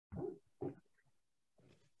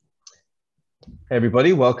Hey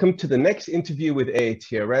everybody, welcome to the next interview with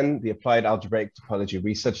AATRN, the Applied Algebraic Topology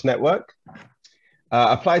Research Network.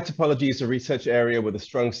 Applied topology is a research area with a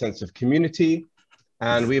strong sense of community,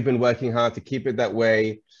 and we've been working hard to keep it that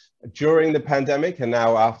way during the pandemic and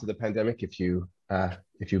now after the pandemic, if you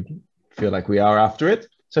feel like we are after it.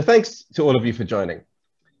 So thanks to all of you for joining.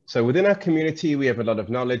 So within our community, we have a lot of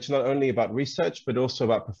knowledge, not only about research, but also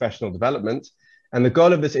about professional development. And the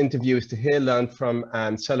goal of this interview is to hear, learn from,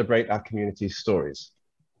 and celebrate our community's stories.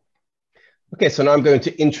 Okay, so now I'm going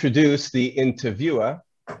to introduce the interviewer.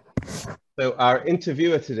 So our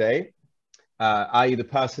interviewer today, i.e. the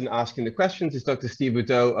person asking the questions, is Dr. Steve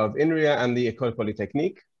Oudot of INRIA and the École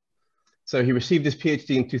Polytechnique. So he received his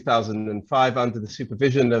PhD in 2005 under the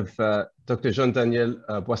supervision of Dr. Jean-Daniel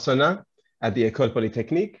Boissonnat at the École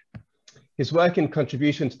Polytechnique. His work and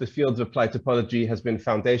contribution to the fields of applied topology has been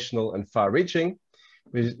foundational and far-reaching,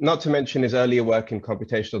 not to mention his earlier work in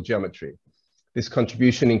computational geometry. This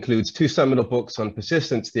contribution includes 2 seminal books on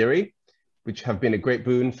persistence theory, which have been a great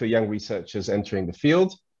boon for young researchers entering the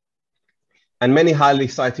field, and many highly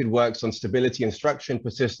cited works on stability and structure in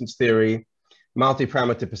persistence theory,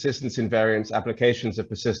 multi-parameter persistence invariance, applications of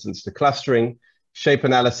persistence to clustering, shape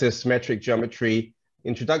analysis, metric geometry,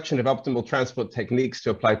 introduction of optimal transport techniques to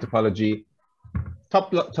applied topology,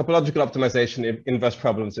 topological optimization, inverse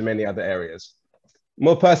problems, and many other areas.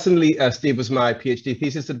 More personally, Steve was my PhD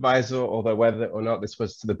thesis advisor, although whether or not this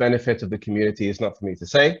was to the benefit of the community is not for me to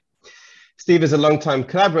say. Steve is a longtime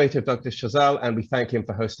collaborator of Dr. Chazal, and we thank him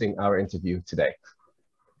for hosting our interview today.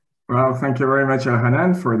 Well, thank you very much,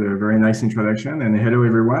 Hanan, for the very nice introduction, and hello,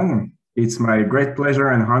 everyone. It's my great pleasure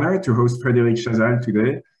and honor to host Frédéric Chazal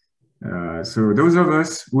today. So those of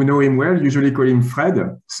us who know him well usually call him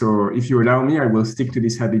Fred. So if you allow me, I will stick to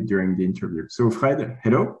this habit during the interview. So Fred,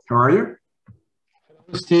 hello, how are you?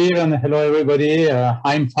 Hello, Steve, and hello, everybody.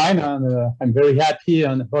 I'm fine, and I'm very happy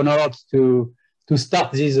and honored to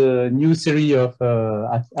start this new series of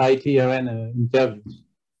AATRN interviews.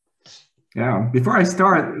 Yeah, before I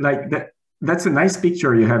start, that's a nice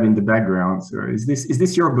picture you have in the background. So is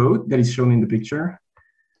this your boat that is shown in the picture?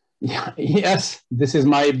 Yeah, yes, this is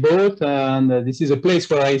my boat, and this is a place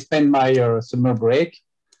where I spend my summer break.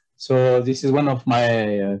 So this is one of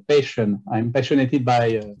my passion. I'm passionate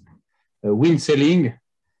by wind sailing,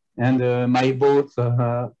 and my boat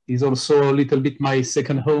is also a little bit my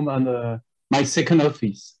second home and my second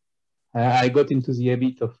office. I got into the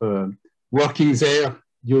habit of working there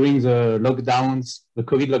during the lockdowns, the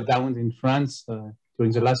COVID lockdowns in France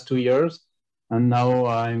during the last 2 years. And now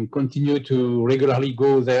I continue to regularly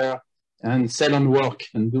go there and sail and work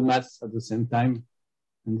and do maths at the same time.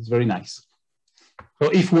 And it's very nice. So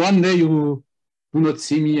if one day you do not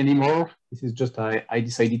see me anymore, this is just I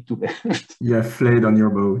decided to. You have fled on your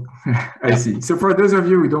boat. I see. So for those of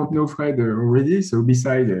you who don't know Fred already, so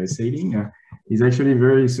besides sailing, he's actually a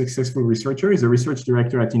very successful researcher. He's a research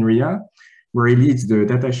director at INRIA, where he leads the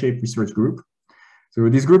DataShape research group. So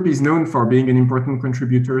this group is known for being an important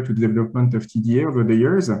contributor to the development of TDA over the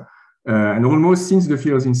years, and almost since the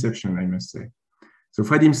field's inception, I must say. So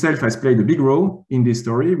Fred himself has played a big role in this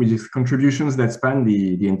story, with his contributions that span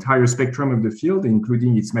the entire spectrum of the field,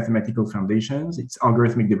 including its mathematical foundations, its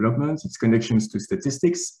algorithmic developments, its connections to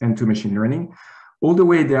statistics and to machine learning, all the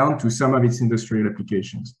way down to some of its industrial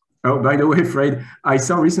applications. Oh, by the way, Fred, I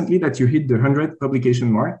saw recently that you hit the 100 publication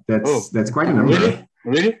mark. That's quite a number. Really?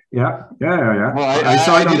 Really? Yeah. Well, I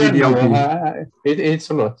saw it on the DLP. It's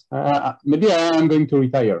a lot. Maybe I'm going to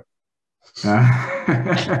retire.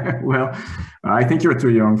 Well, I think you're too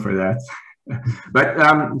young for that.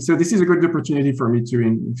 But so this is a good opportunity for me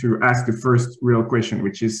to ask the first real question,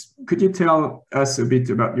 which is, could you tell us a bit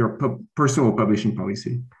about your personal publishing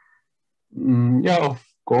policy? Yeah, of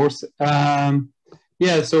course.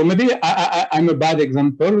 Yeah, so maybe I'm a bad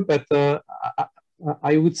example, but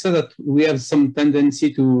I would say that we have some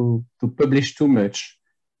tendency to publish too much,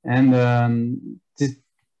 and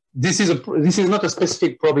this is not a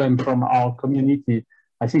specific problem from our community.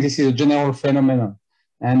 I think this is a general phenomenon,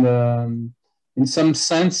 and in some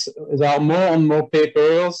sense, there are more and more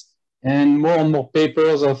papers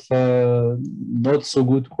of not so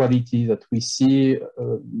good quality that we see,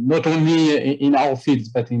 not only in our fields,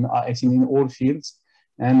 but I think in all fields.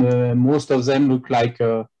 And most of them look like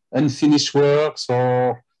unfinished works,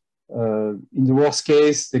 or in the worst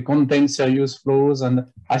case, they contain serious flaws. And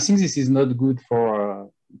I think this is not good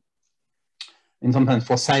for, in some sense,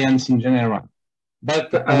 for science in general.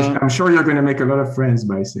 But I'm sure you're going to make a lot of friends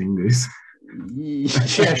by saying this.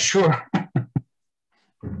 Yeah, sure.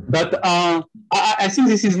 But I think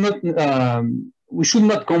this is not, we should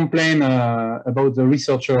not complain about the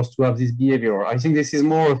researchers to have this behavior. I think this is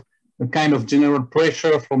more a kind of general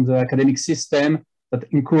pressure from the academic system that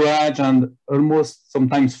encourage and almost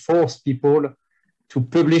sometimes force people to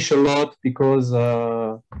publish a lot because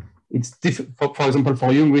it's for example,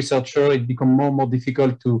 for young researcher, it becomes more and more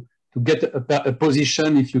difficult to get a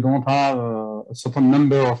position if you don't have a certain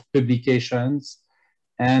number of publications.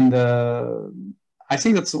 And I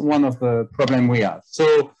think that's one of the problems we have.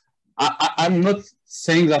 So I'm not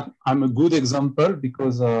saying that I'm a good example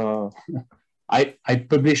because I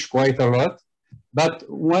publish quite a lot. But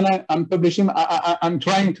when I'm publishing, I'm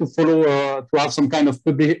trying to follow, to have some kind of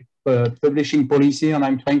publishing policy, and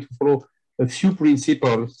I'm trying to follow a few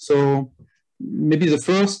principles. So maybe the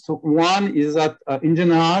first one is that in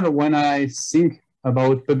general, when I think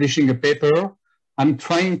about publishing a paper, I'm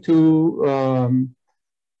trying to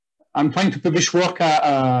publish work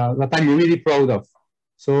that I'm really proud of.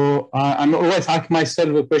 So I'm always asking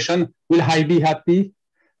myself the question, will I be happy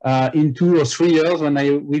in 2 or 3 years when I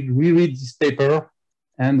will reread this paper?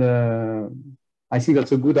 And I think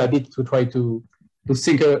that's a good habit to try to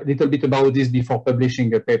think a little bit about this before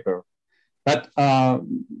publishing a paper. But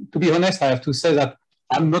to be honest, I have to say that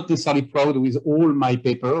I'm not necessarily proud with all my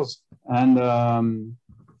papers. And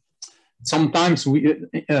sometimes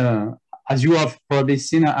as you have probably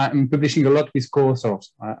seen, I'm publishing a lot with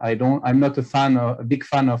co-authors. I'm not a big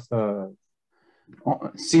fan of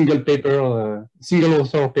single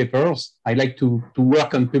author papers. I like to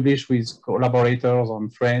work and publish with collaborators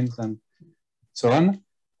and friends and so on.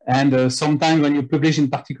 And sometimes when you publish in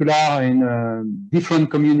particular in different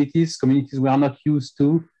communities we are not used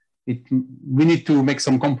to, we need to make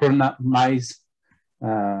some compromise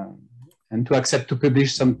and to accept to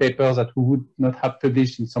publish some papers that we would not have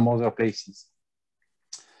published in some other places.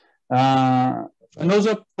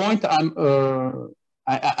 Another point I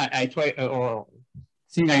try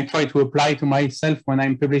to apply to myself when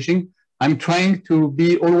I'm publishing, I'm trying to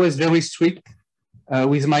be always very strict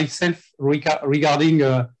with myself regarding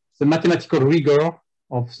the mathematical rigor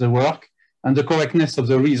of the work and the correctness of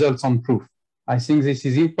the results and proof. I think this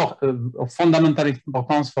is of fundamental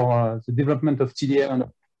importance for the development of TDM and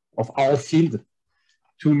of our field,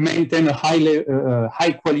 to maintain a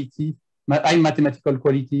high quality, high mathematical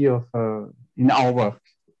quality of in our work.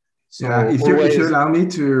 So if you allow me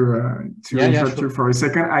to interrupt you for a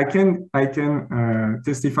second, I can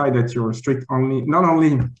testify that you're strict not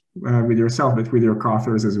only with yourself, but with your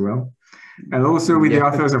co-authors as well, and also with the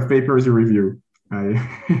authors of papers you review. I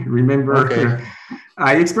remember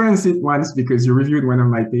I experienced it once because you reviewed one of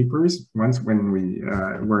my papers once when we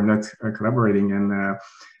were not collaborating, and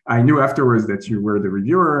I knew afterwards that you were the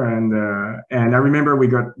reviewer, and I remember we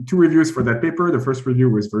got 2 reviews for that paper. The first review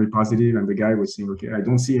was very positive, and the guy was saying, okay, I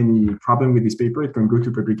don't see any problem with this paper, it can go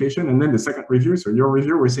to publication. And then the second review, so your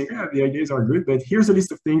review was saying, yeah, the ideas are good, but here's a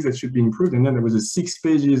list of things that should be improved. And then there was a 6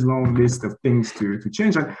 pages long list of things to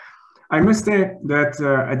change. And I must say that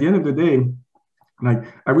at the end of the day, like,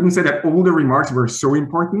 I wouldn't say that all the remarks were so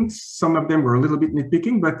important. Some of them were a little bit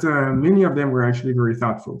nitpicking, but many of them were actually very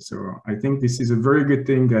thoughtful. So I think this is a very good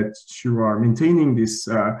thing that you are maintaining this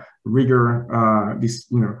rigor, this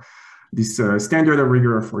standard of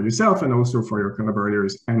rigor for yourself and also for your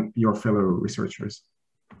collaborators and your fellow researchers.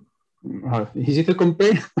 Is it a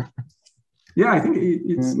complaint? Yeah, I think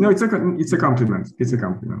it's a compliment. It's a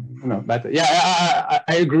compliment. No, but yeah,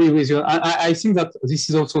 I agree with you. I think that this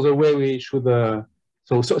is also the way we should.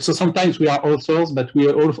 So sometimes we are authors, but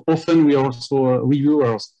often we are also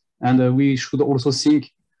reviewers, and we should also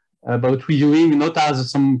think about reviewing not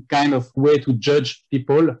as some kind of way to judge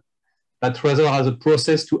people, but rather as a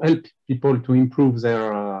process to help people to improve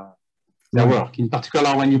their work. In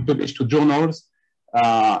particular, when you publish to journals,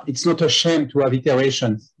 it's not a shame to have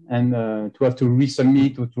iterations and to have to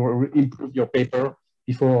resubmit or to improve your paper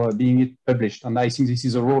before being published. And I think this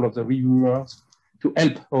is the role of the reviewers to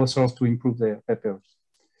help authors to improve their papers.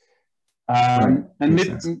 And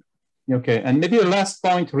maybe a last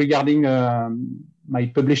point regarding my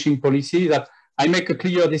publishing policy, that I make a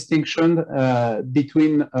clear distinction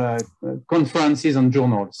between conferences and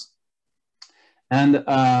journals. And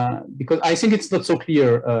because I think it's not so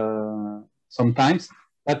clear sometimes,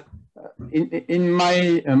 but in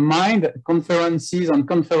my mind, conferences and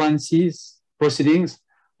conferences proceedings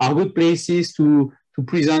are good places to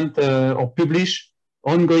present or publish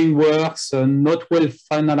ongoing works, not well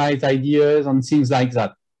finalized ideas and things like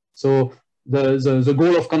that. So the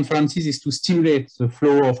goal of conferences is to stimulate the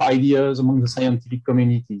flow of ideas among the scientific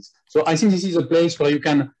communities. So I think this is a place where you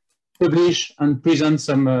can publish and present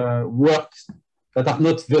some works that are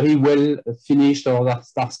not very well finished or that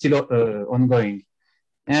are still ongoing.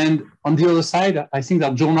 And on the other side, I think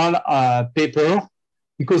that journal paper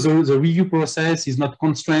because the review process is not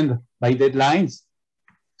constrained by deadlines.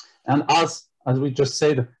 And as we just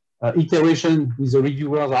said, iteration with the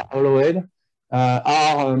reviewers are allowed,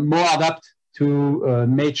 are more adapted to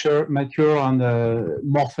mature and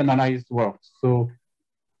more finalized works. So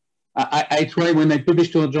I try, when I publish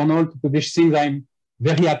to a journal, to publish things I'm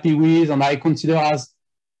very happy with and I consider as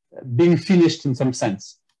being finished in some sense.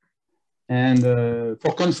 And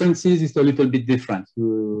for conferences, it's a little bit different.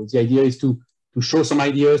 The idea is to show some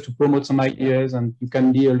ideas, to promote some ideas, and you can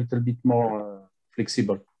be a little bit more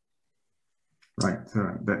flexible. Right,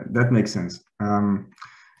 that makes sense.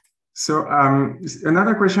 So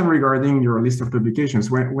another question regarding your list of publications.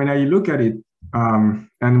 When I look at it,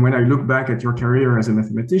 and when I look back at your career as a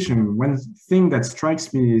mathematician, one thing that strikes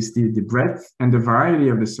me is the breadth and the variety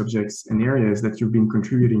of the subjects and areas that you've been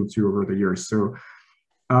contributing to over the years. So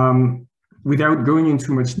without going into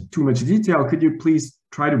too much detail, could you please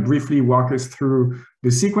try to briefly walk us through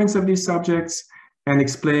the sequence of these subjects and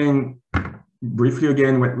explain briefly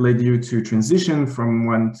again what led you to transition from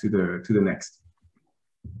one to the next?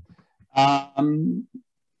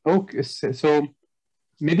 Okay, so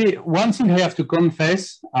maybe one thing I have to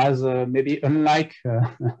confess, as maybe unlike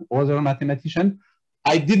other mathematicians,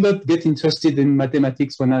 I did not get interested in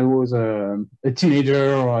mathematics when I was a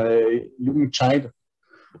teenager or a young child.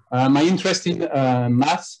 My interest in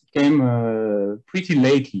maths came pretty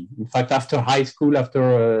lately. In fact, after high school,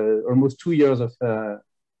 after almost 2 years of the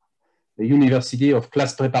university of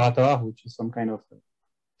classe préparatoire, which is some kind of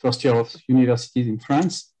first year of universities in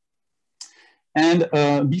France. And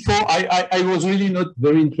before, I was really not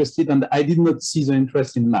very interested, and I did not see the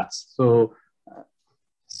interest in maths. So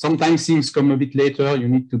sometimes things come a bit later. You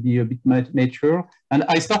need to be a bit mature. And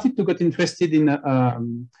I started to get interested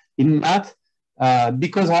in math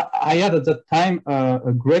because I had at that time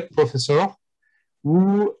a great professor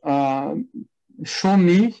who showed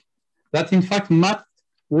me that, in fact, math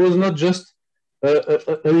was not just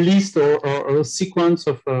a list or a sequence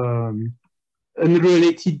of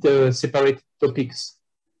unrelated separate topics.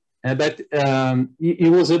 But he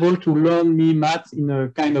was able to learn me math in a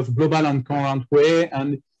kind of global and coherent way.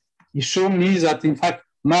 And he showed me that, in fact,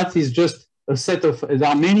 math is just a set of, there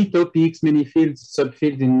are many topics, many fields,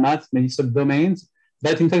 subfields in math, many subdomains,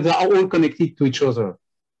 but in fact, they are all connected to each other.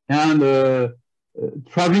 And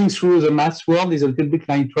traveling through the math world is a little bit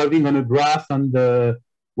like traveling on a graph, and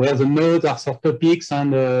where the nodes are subtopics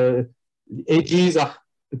and the edges are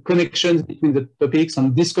connections between the topics,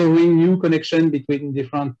 and discovering new connections between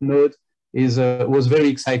different nodes was very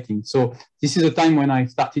exciting. So this is a time when I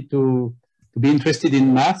started to be interested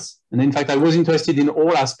in maths. And in fact, I was interested in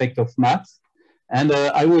all aspects of maths. And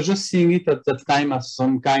I was just seeing it at that time as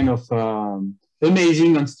some kind of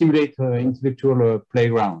amazing and stimulating intellectual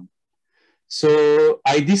playground. So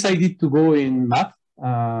I decided to go in math,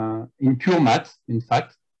 in pure math, in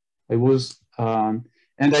fact. I was, and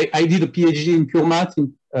I did a PhD in pure math.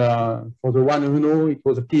 For the one who know, it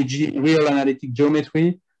was a PhD in real analytic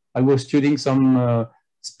geometry. I was studying some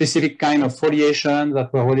specific kind of foliation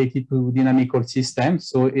that were related to dynamical systems.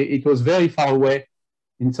 So it was very far away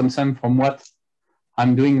in some sense from what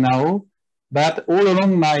I'm doing now. But all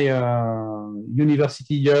along my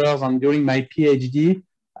university years and during my PhD,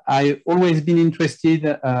 I've always been interested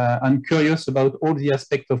and curious about all the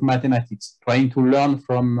aspects of mathematics, trying to learn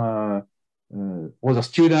from other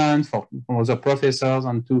students, from other professors,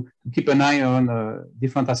 and to keep an eye on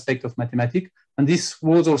different aspects of mathematics. And this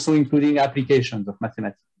was also including applications of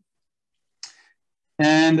mathematics.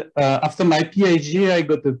 And after my PhD, I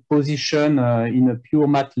got a position in a pure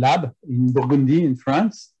math lab in Burgundy, in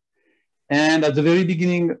France. And at the very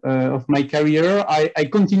beginning of my career, I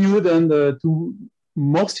continued and to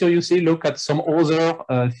more seriously look at some other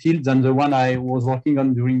fields than the one I was working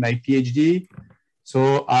on during my PhD.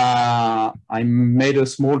 So I made a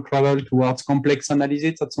small travel towards complex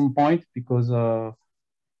analysis at some point because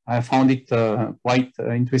I found it quite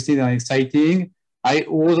interesting and exciting. I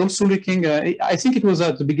was also looking, I think it was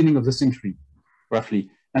at the beginning of the century, roughly.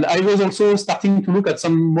 And I was also starting to look at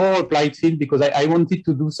some more applied field because I wanted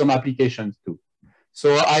to do some applications too.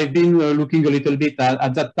 So I've been looking a little bit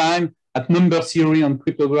at that time at number theory and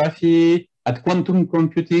cryptography, at quantum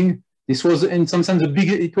computing. This was, in some sense,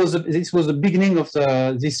 this was the beginning of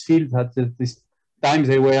this field. At this time,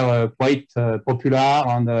 they were quite popular,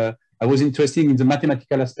 and I was interested in the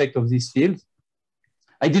mathematical aspect of this field.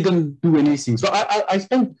 I didn't do anything. So I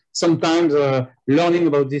spent some time learning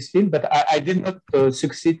about this field, but I did not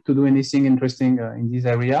succeed to do anything interesting in this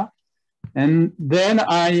area. And then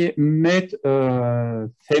I met a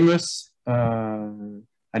famous,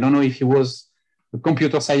 I don't know if he was a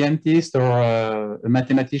computer scientist or a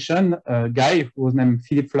mathematician, a guy who was named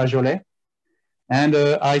Philippe Flageolet. And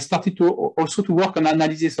I started to also to work on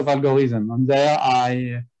analysis of algorithm. And there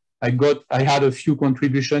I had a few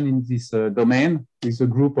contributions in this domain with a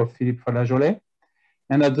group of Philippe Flageolet.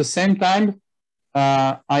 And at the same time,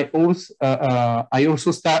 I also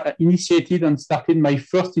initiated and started my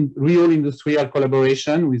first real industrial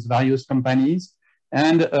collaboration with various companies.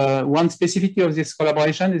 And one specificity of this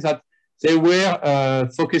collaboration is that they were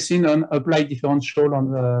focusing on applied differential on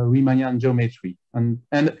Riemannian geometry and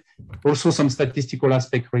also some statistical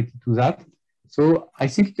aspect related to that. So I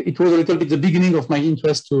think it was a little bit the beginning of my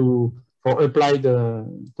interest for applied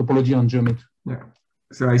topology on geometry. Yeah.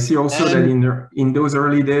 So I see also that in those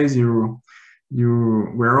early days, you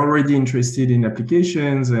were already interested in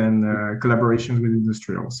applications and collaborations with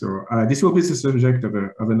industrial. So this will be the subject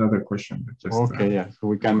of another question. But just, okay, yeah. So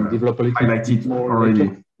we can develop a little highlight it more already.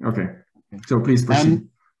 Later. Okay. So please proceed.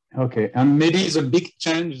 And maybe the big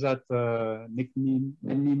change that made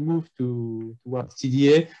me move towards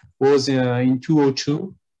TDA was in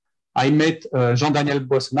 2002. I met Jean-Daniel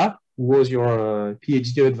Boissonnat, who was your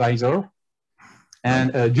PhD advisor,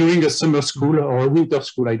 and during a summer school or a winter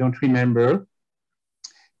school, I don't remember.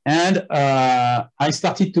 And I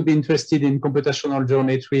started to be interested in computational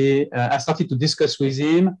geometry. I started to discuss with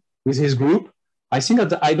him, with his group. I think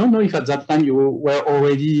I don't know if at that time you were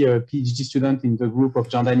already a PhD student in the group of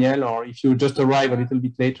Jean Daniel, or if you just arrived a little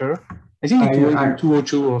bit later. I think it was in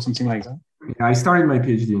 2002 or something like that. Yeah, I started my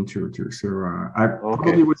PhD in 2002, so I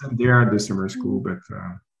probably wasn't there at the summer school, but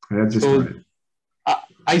I had just started.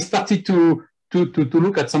 I started to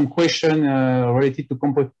look at some question related to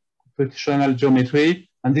computational geometry,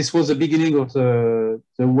 and this was the beginning of the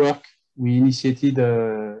work we initiated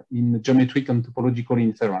in geometric and topological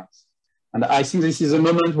inference. And I think this is a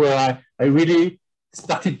moment where I really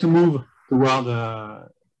started to move toward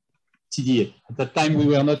TDA. At that time, we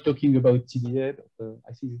were not talking about TDA, but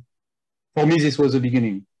I think for me, this was the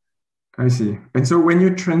beginning. I see. And so when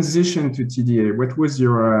you transitioned to TDA, what was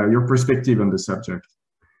your perspective on the subject?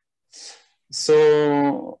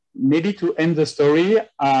 So maybe to end the story,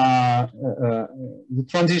 the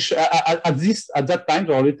transition at that time,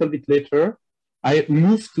 or a little bit later, I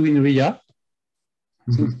moved to INRIA.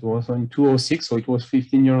 I think it was in 2006, so it was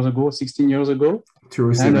 16 years ago.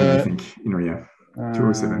 2007, I think, INRIA.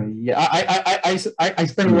 2007. Yeah, I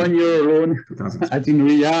spent 1 year alone at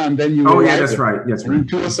INRIA, and then you. Oh, yeah, that's right. Yes, right. In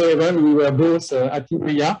 2007, we were both at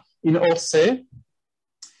INRIA in Orsay,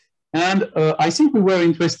 and I think we were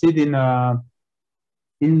interested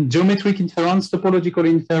in geometric inference, topological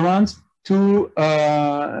inference, to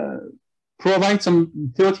provide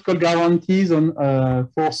some theoretical guarantees on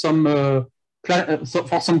for some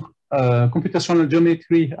computational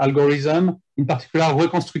geometry algorithm, in particular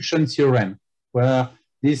reconstruction theorem, where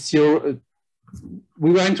this we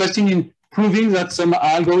were interested in proving that some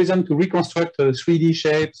algorithm to reconstruct 3D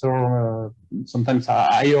shapes or sometimes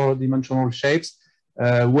higher dimensional shapes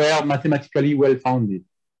were mathematically well founded.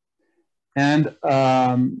 And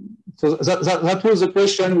so that was the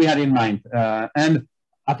question we had in mind. And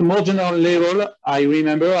at a more general level, I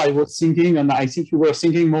remember I was thinking, and I think you were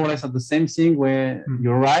thinking more or less at the same thing where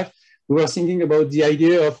you arrived. We were thinking about the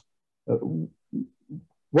idea of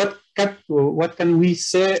what can we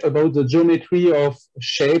say about the geometry of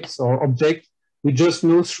shapes or objects we just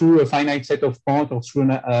know through a finite set of points or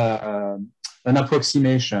through an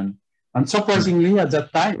approximation. And surprisingly, at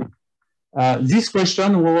that time, these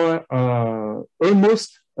questions were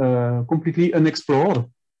almost completely unexplored,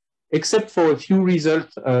 except for a few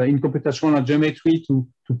results in computational geometry to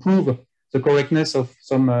prove the correctness of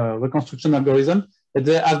some reconstruction algorithm, but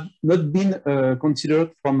they have not been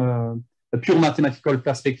considered from a pure mathematical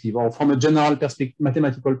perspective or from a general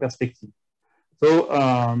mathematical perspective. So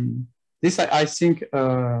this, I think,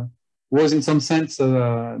 was in some sense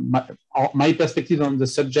my perspective on the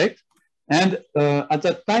subject. And at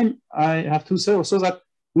that time, I have to say also that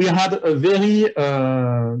we had a very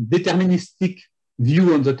deterministic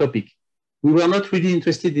view on the topic. We were not really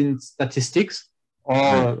interested in statistics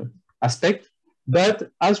or aspect,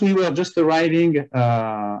 but as we were just arriving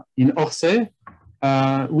in Orsay,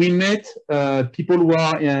 we met people who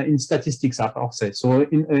are in statistics at Orsay. So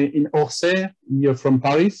in Orsay, near from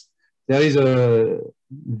Paris, there is a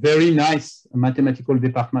very nice mathematical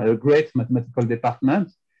department, a great mathematical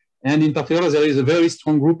department. And in particular, there is a very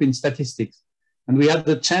strong group in statistics. And we had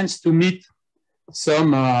the chance to meet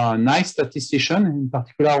some nice statistician, in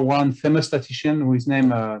particular one famous statistician who is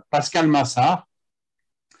named Pascal Massard.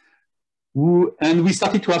 And we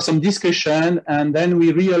started to have some discussion, and then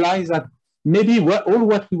we realized that maybe all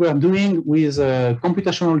what we were doing with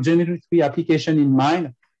computational geometry application in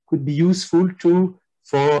mind could be useful too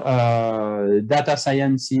for data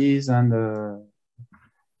sciences and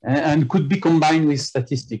could be combined with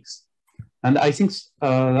statistics. And I think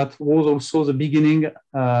that was also the beginning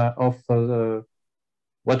of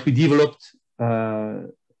what we developed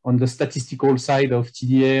on the statistical side of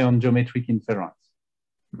TDA on geometric inference.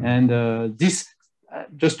 And this,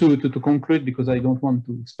 just to conclude, because I don't want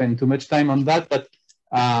to spend too much time on that, but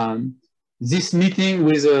this meeting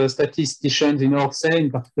with statisticians in Orsay, in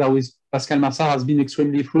particular with Pascal Massard, has been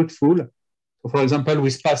extremely fruitful. So for example,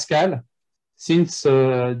 with Pascal, since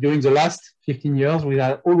during the last 15 years, we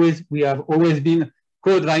have always been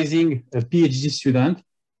co-advising a PhD student.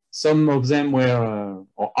 Some of them were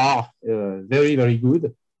or are very, very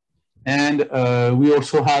good. And we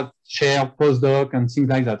also have shared postdoc and things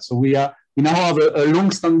like that. So we now have a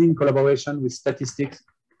long-standing collaboration with statistics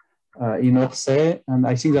in Orsay. And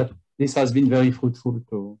I think that this has been very fruitful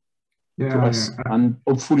to us and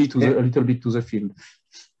hopefully a little bit to the field.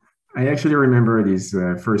 I actually remember these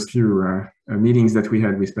first few meetings that we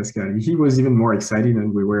had with Pascal. He was even more excited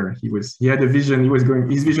than we were. He had a vision.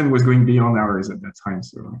 His vision was going beyond ours at that time.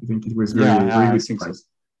 So I think it was very good surprise. So.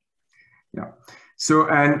 Yeah. So,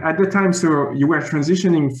 and at the time, so you were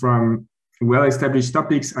transitioning from well-established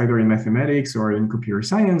topics, either in mathematics or in computer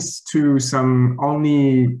science, to some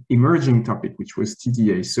only emerging topic, which was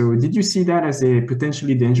TDA. So did you see that as a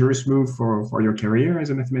potentially dangerous move for your career as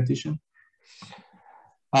a mathematician?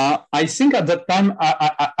 I think at that time,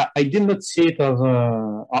 I did not see it as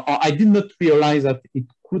I did not realize that it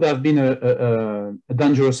could have been a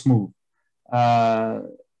dangerous move.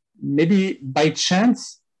 Maybe by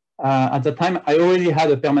chance, at the time, I already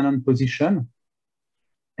had a permanent position.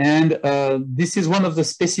 And this is one of the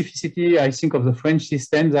specificity, I think, of the French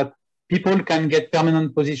system, that people can get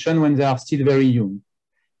permanent position when they are still very young.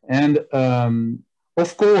 And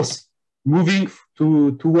of course, moving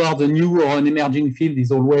toward a new or an emerging field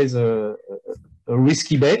is always a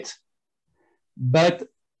risky bet, but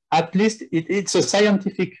at least it's a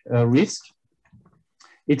scientific risk.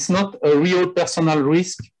 It's not a real personal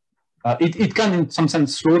risk. It can in some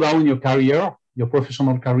sense slow down your career, your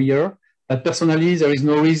professional career, but personally there is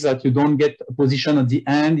no risk that you don't get a position at the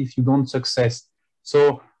end if you don't success.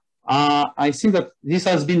 So I think that this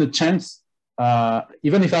has been a chance,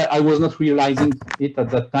 even if I was not realizing it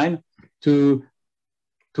at that time, to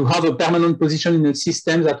have a permanent position in a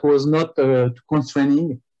system that was not too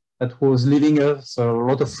constraining, that was leaving us a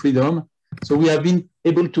lot of freedom. So we have been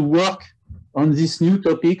able to work on these new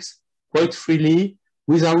topics quite freely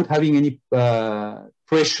without having any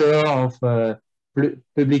pressure of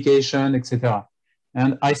publication, etc.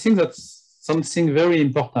 And I think that's something very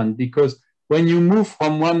important, because when you move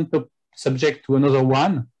from one subject to another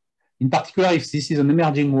one, in particular if this is an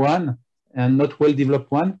emerging one and not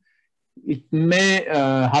well-developed one, it may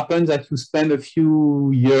happen that you spend a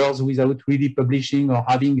few years without really publishing or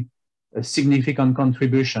having a significant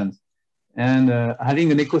contributions. And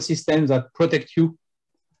having an ecosystem that protects you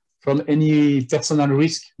from any personal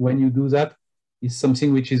risk when you do that is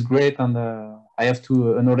something which is great, and I have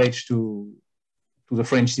to acknowledge to the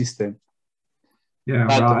French system. Yeah,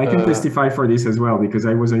 but, well, I can testify for this as well, because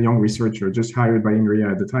I was a young researcher just hired by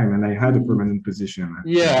INRIA at the time, and I had a permanent position.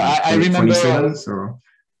 Yeah, I remember. So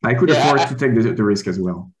I could afford to take the risk as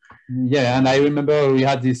well. Yeah, and I remember we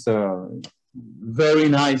had this very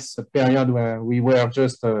nice period where we were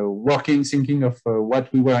just working, thinking of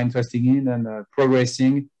what we were interested in and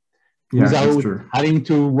progressing without having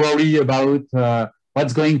to worry about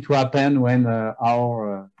what's going to happen when to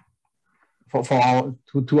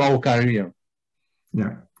our career.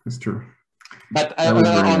 Yeah, that's true. But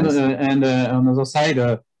on the other side,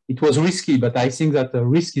 it was risky, but I think that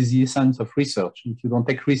risk is the essence of research. If you don't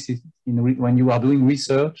take risks when you are doing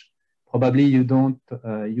research, probably you don't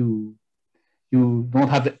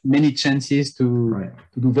have many chances to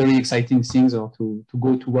do very exciting things or to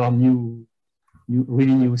go toward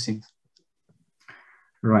really new things.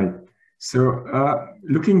 Right. So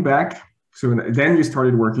looking back, so then you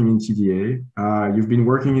started working in TDA. You've been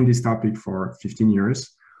working in this topic for 15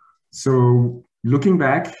 years. So looking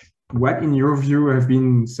back, what in your view have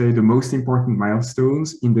been, say, the most important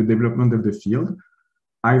milestones in the development of the field,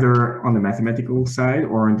 either on the mathematical side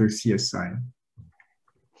or on the CS side?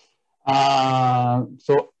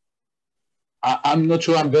 So I'm not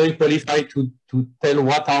sure I'm very qualified to tell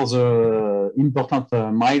what are the important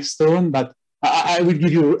milestones, but I will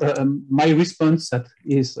give you my response that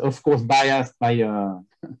is, of course, biased by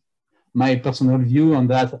my personal view, and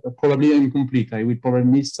that probably incomplete. I will probably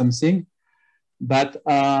miss something. But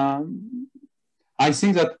I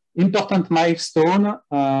think that important milestone,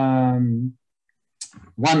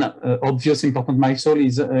 one obvious important milestone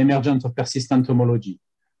is the emergence of persistent homology.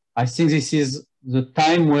 I think this is the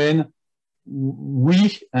time when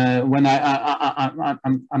we, when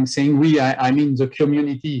I'm saying we, I mean the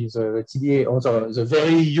community, the TDA, or the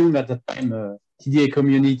very young at the time TDA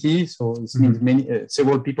community, so it means many,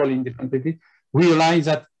 several people in different places, realize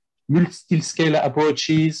that multi-scale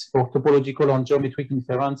approaches for topological and geometric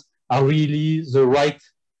inference are really the right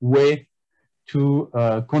way to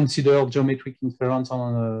consider geometric inference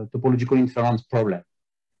on a topological inference problem.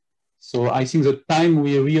 So I think the time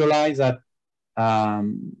we realize that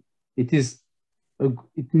it's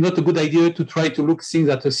not a good idea to try to look things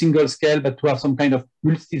at a single scale, but to have some kind of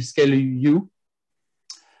multi-scale view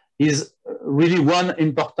is really one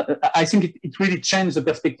important. I think it really changed the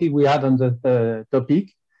perspective we had on the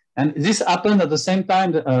topic. And this happened at the same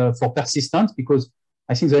time for persistence, because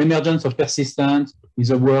I think the emergence of persistence is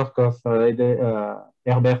a work of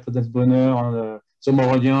Herbert Delsbrunner, and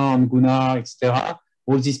Somorodian, and Gunnar, etc.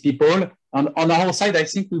 All these people. And on our side, I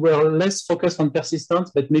think we were less focused on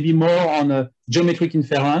persistence, but maybe more on geometric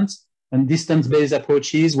inference and distance-based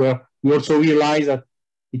approaches, where we also realized that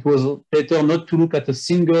it was better not to look at a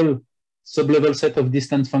single sub-level set of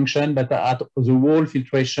distance function, but at the whole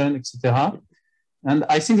filtration, etc. And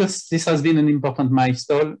I think this has been an important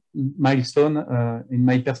milestone in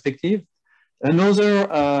my perspective. Another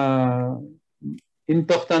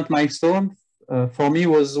important milestone for me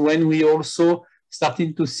was when we also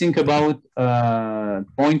started to think about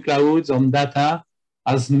point clouds on data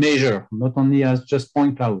as measure, not only as just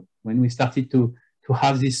point cloud. When we started to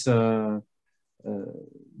have this, how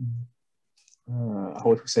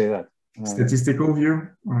to say that? Statistical view?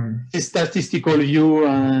 Statistical view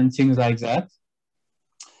and things like that.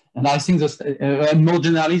 And I think more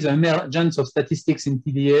generally, the emergence of statistics in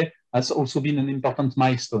TDA has also been an important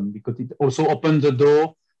milestone, because it also opened the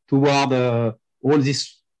door toward all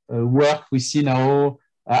this work we see now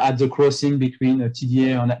at the crossing between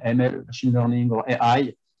TDA and ML, machine learning, or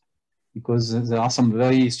AI, because there are some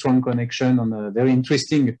very strong connection on a very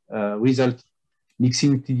interesting result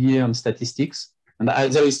mixing TDA and statistics. And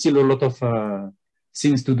there is still a lot of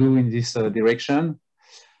things to do in this direction.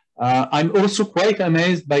 I'm also quite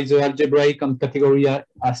amazed by the algebraic and category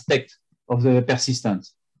aspect of the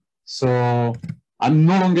persistence. So I'm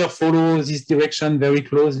no longer follow this direction very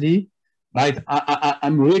closely, but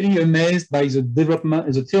I'm really amazed by the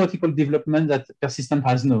development, the theoretical development that persistence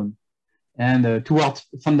has known, and towards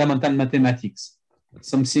fundamental mathematics.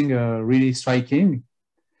 Something really striking.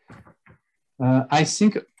 I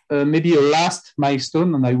think maybe a last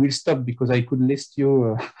milestone, and I will stop because I could list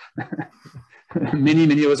you many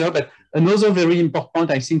others, but another very important,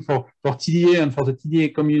 I think, for TDA and for the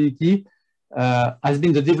TDA community has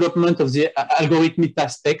been the development of the algorithmic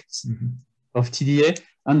aspects of TDA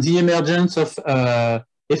and the emergence of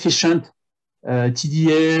efficient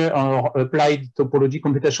TDA or applied topology,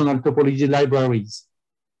 computational topology libraries,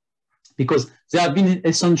 because they have been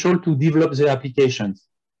essential to develop the applications.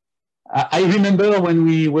 I remember when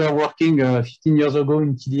we were working 15 years ago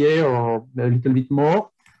in TDA, or a little bit more,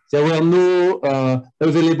 there were no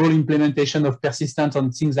available implementation of persistence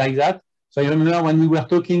and things like that. So I remember when we were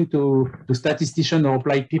talking to statisticians or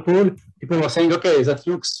applied people were saying, okay, that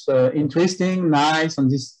looks interesting, nice,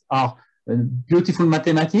 and these are beautiful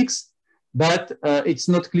mathematics, but it's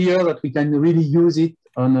not clear that we can really use it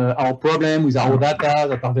on our problem with our data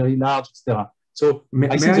that are very large, etc. So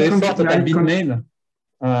I think the effort that has been made.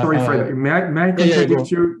 Sorry, Fred. May I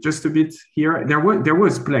contradict you just a bit here? There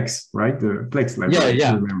was Plex, right? The Plex library.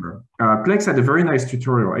 Yeah. I remember. Plex had a very nice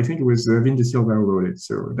tutorial. I think it was Vin De Silva who wrote it.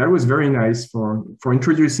 So that was very nice for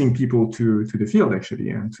introducing people to the field,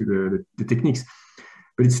 actually, and to the techniques.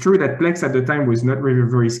 But it's true that Plex at the time was not really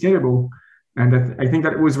very scalable, and that I think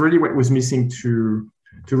that was really what was missing to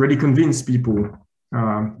really convince people.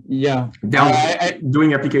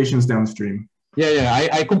 Doing applications downstream. Yeah,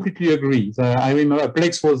 I completely agree. I remember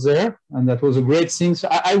Plex was there, and that was a great thing. So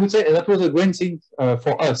I would say that was a great thing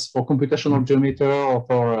for us, for computational geometry, or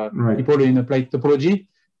for people in applied topology.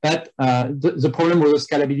 But the problem was the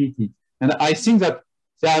scalability. And I think that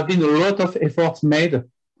there have been a lot of efforts made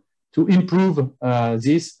to improve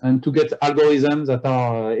this and to get algorithms that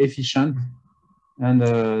are efficient. And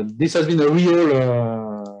this has been a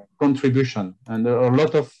real contribution and a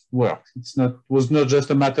lot of work. Was not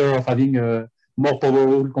just a matter of having more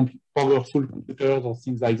powerful computers or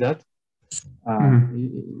things like that.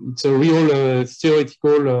 It's a real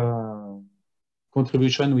theoretical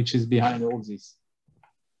contribution which is behind all this.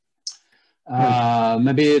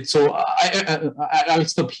 Maybe so. I'll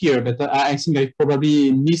stop here, but I think I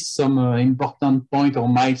probably missed some important point or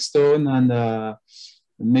milestone. And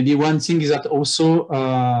maybe one thing is that also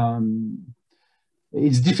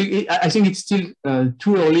it's difficult. I think it's still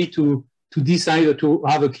too early to decide or to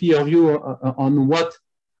have a clear view on what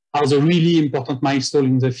are the really important milestones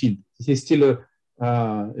in the field. This is still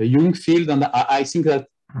a young field, and I think that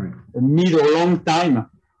mid or long time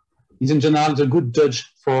is in general the good judge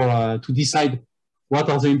for to decide what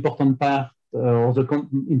are the important part or the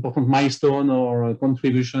important milestone or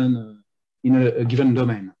contribution in a given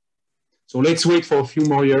domain. So let's wait for a few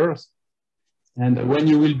more years, and when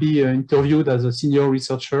you will be interviewed as a senior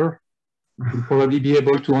researcher, you'll probably be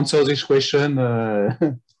able to answer this question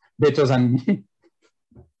better than me.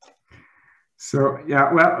 So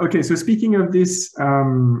yeah, well, okay. So speaking of this,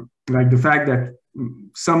 like the fact that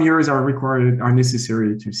some years are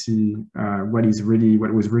necessary to see what was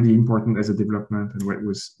really important as a development and what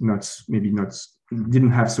was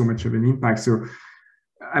didn't have so much of an impact. So,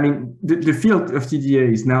 I mean, the field of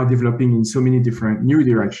TDA is now developing in so many different new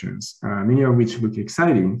directions, many of which look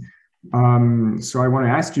exciting. So I want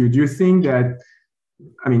to ask you, do you think that,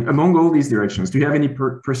 I mean, among all these directions, do you have any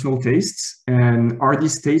personal tastes? And are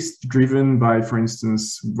these tastes driven by, for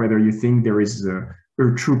instance, whether you think there is a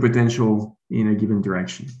true potential in a given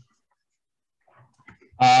direction?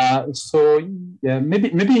 So yeah, maybe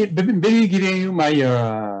giving you my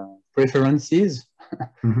preferences.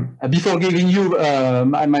 Mm-hmm. Before giving you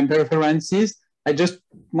my preferences, I just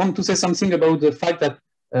want to say something about the fact that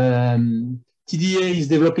TDA is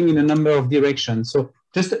developing in a number of directions. So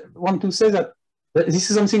just want to say that this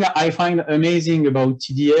is something that I find amazing about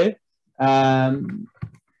TDA,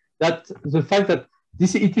 that the fact that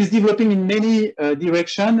it is developing in many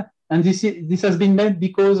directions, and this has been made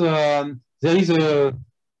because there is a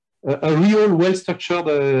real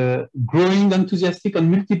well-structured, growing, enthusiastic,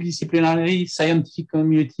 and multidisciplinary scientific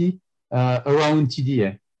community around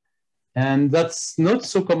TDA. And that's not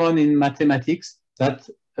so common in mathematics, that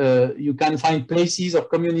you can find places or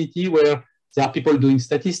community where there are people doing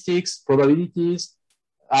statistics, probabilities,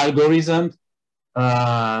 algorithms,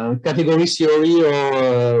 category theory,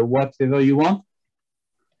 or whatever you want.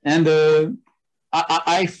 And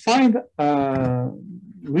I find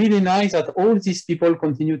really nice that all these people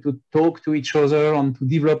continue to talk to each other and to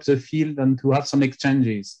develop the field and to have some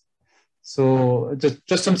exchanges. So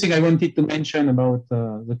just something I wanted to mention about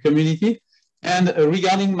the community. And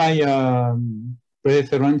regarding my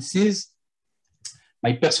preferences,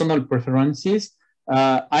 my personal preferences,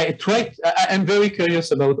 I'm very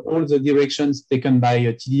curious about all the directions taken by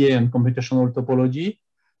TDA and computational topology,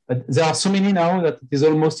 but there are so many now that it is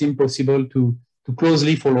almost impossible to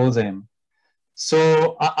closely follow them.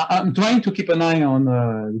 So I'm trying to keep an eye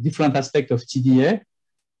on different aspects of TDA,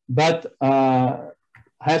 but I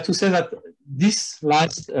have to say that this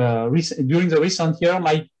during the recent year,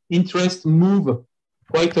 my interest moved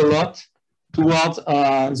quite a lot towards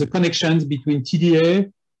the connections between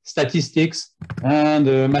TDA, statistics, and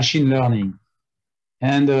machine learning.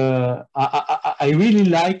 And I really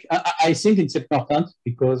like, I think it's important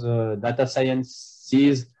because data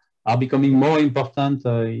sciences are becoming more important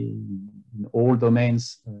in all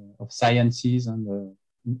domains of sciences and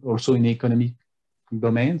also in economic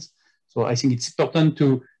domains. So I think it's important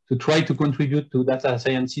to try to contribute to data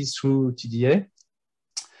sciences through TDA.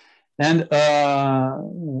 And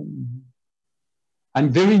I'm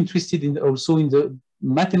very interested also in the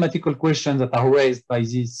mathematical questions that are raised by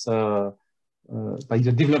this, by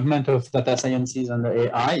the development of data sciences and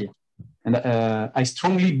AI. And I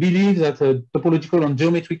strongly believe that topological and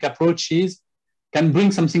geometric approaches can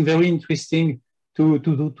bring something very interesting to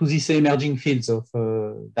these emerging fields of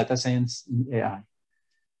data science in AI.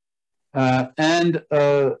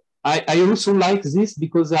 I also like this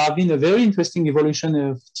because there have been a very interesting evolution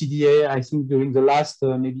of TDA, I think, during the last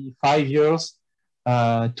maybe 5 years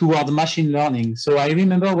toward machine learning. So I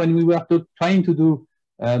remember when we were trying to do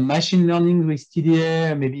machine learning with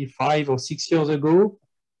TDA maybe 5 or 6 years ago,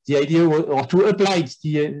 the idea was, or to apply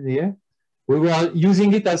TDA, we were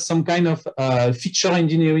using it as some kind of feature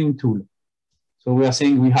engineering tool. So we are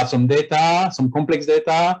saying we have some data, some complex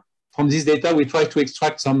data. From this data, we try to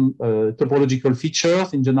extract some topological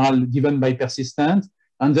features, in general given by persistence,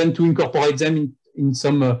 and then to incorporate them in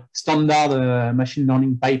some standard machine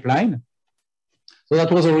learning pipeline. So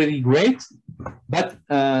that was already great. But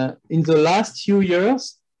in the last few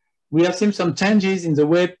years, we have seen some changes in the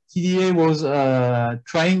way TDA was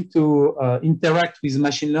trying to interact with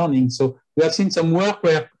machine learning. So we have seen some work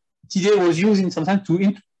where TDA was used in sometimes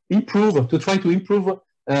to try to improve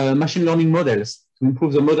machine learning models, to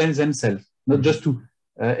improve the models themselves, not just to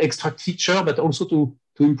extract feature, but also to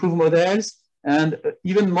improve models. And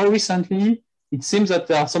even more recently, it seems that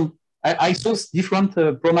there are some, I saw different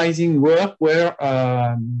promising work where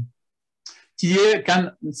TDA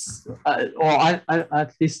can, or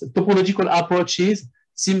at least topological approaches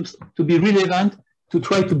seems to be relevant to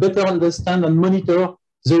try to better understand and monitor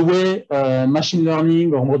the way machine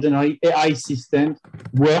learning or more generally AI systems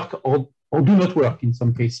work or do not work in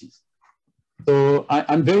some cases. So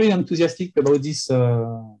I'm very enthusiastic about this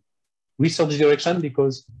research direction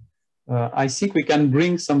because I think we can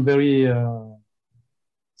bring some very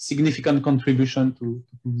significant contribution to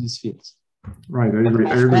these fields. Right, I agree.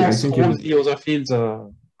 I think all the other fields are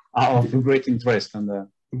of great interest. And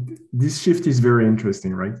this shift is very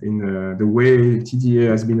interesting, right? In the way TDA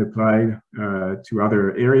has been applied to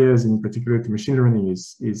other areas, in particular to machine learning,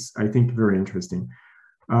 is I think very interesting.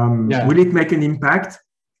 Will it make an impact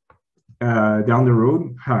down the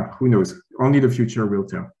road? Who knows? Only the future will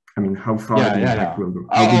tell. I mean, how far the impact will go,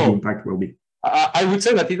 how big the impact will be. I would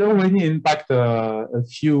say that it already impacts a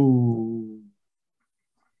few.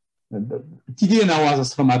 TDA now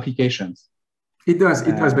has some applications. It does,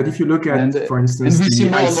 but if you look at, for instance, the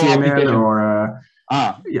ICML or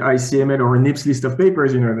ICML or NIPS list of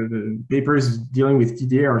papers, the papers dealing with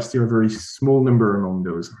TDA are still a very small number among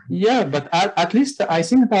those. Yeah, but at least I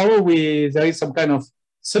think now there is some kind of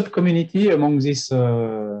sub-community among these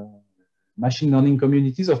machine learning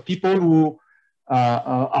communities of people who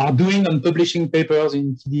are doing and publishing papers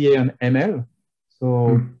in TDA and ML.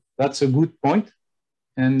 So that's a good point.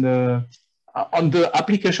 And on the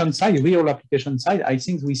application side, real application side, I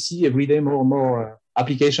think we see every day more and more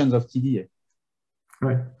applications of TDA.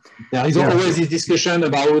 Right. There is always this discussion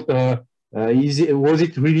about was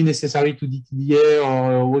it really necessary to do TDA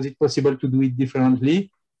or was it possible to do it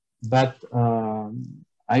differently? But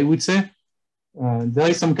I would say there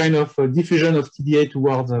is some kind of diffusion of TDA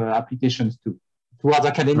towards applications too, towards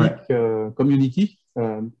academic community,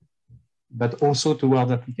 but also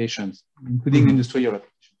towards applications, including industrial applications.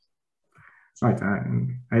 Right,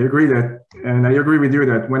 I agree that, and I agree with you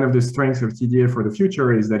that one of the strengths of TDA for the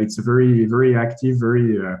future is that it's a very, very active,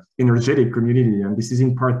 very energetic community, and this is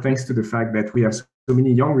in part thanks to the fact that we have so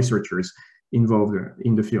many young researchers involved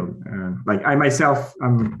in the field. Like I myself,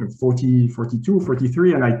 I'm 42,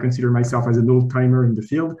 43, and I consider myself as an old timer in the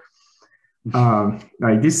field.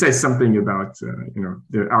 Like this says something about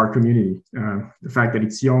our community, the fact that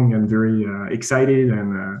it's young and very excited,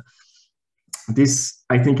 and this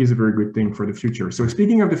I think is a very good thing for the future. So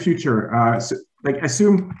speaking of the future,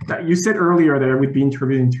 assume that you said earlier that I would be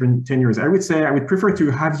interviewed in 10 years. I would say I would prefer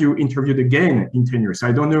to have you interviewed again in 10 years. So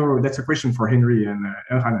I don't know, that's a question for Henry and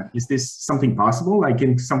Elhanan. Is this something possible? Like,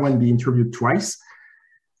 can someone be interviewed twice?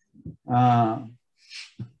 I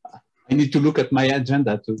need to look at my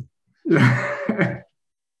agenda too.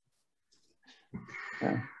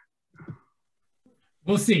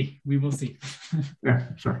 We'll see. We will see.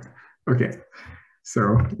 Yeah, sure. Okay.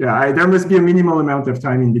 So yeah, there must be a minimal amount of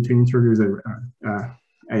time in between interviews,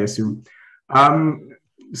 I assume.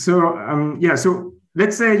 So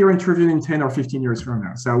let's say you're interviewed in 10 or 15 years from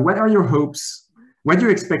now. So what are your hopes? What do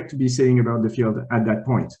you expect to be saying about the field at that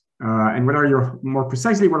point? And more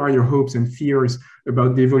precisely, what are your hopes and fears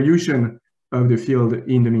about the evolution of the field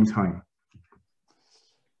in the meantime?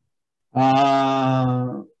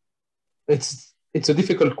 It's a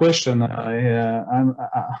difficult question.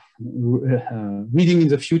 Reading in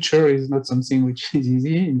the future is not something which is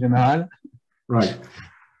easy in general. Right.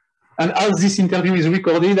 And as this interview is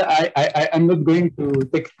recorded, I'm not going to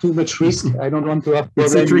take too much risk. I don't want to have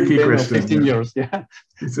problems in 10 or 15 years. Yeah.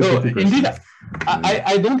 So indeed,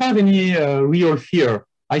 I don't have any real fear.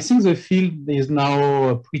 I think the field is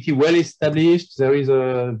now pretty well established. There is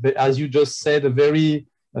as you just said, a very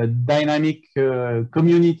dynamic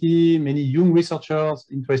community, many young researchers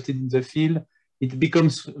interested in the field. It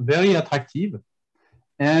becomes very attractive.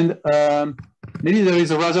 And maybe there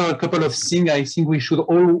is a couple of things I think we should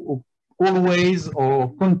always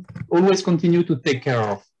continue to take care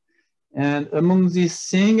of. And among these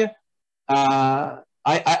things,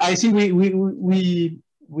 I think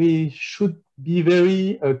we should be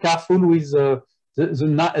very careful with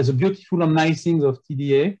the beautiful and nice things of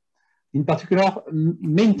TDA. In particular,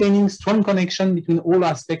 maintaining strong connection between all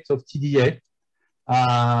aspects of TDA,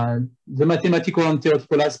 the mathematical and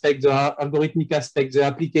theoretical aspects, the algorithmic aspects, the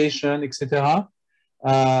application, etc.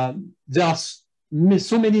 There are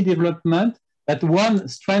so many developments that one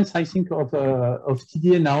strength, I think, of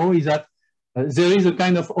TDA now is that there is a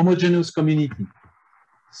kind of homogeneous community.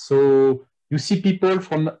 So you see people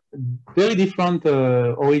from very different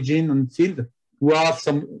origin and field who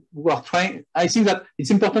are trying. I think that it's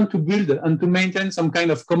important to build and to maintain some kind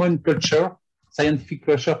of common culture, scientific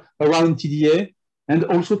culture around TDA, and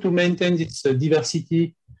also to maintain its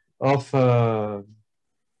diversity of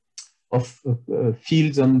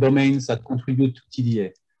fields and domains that contribute to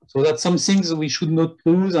TDA. So that's some things we should not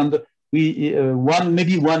lose. And we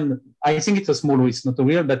I think it's a small risk, not a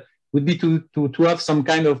real, but would be to have some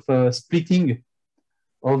kind of splitting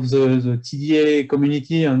of the TDA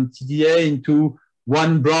community and TDA into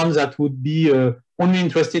one branch that would be only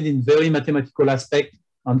interested in very mathematical aspect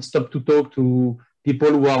and stop to talk to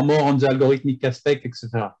people who are more on the algorithmic aspect,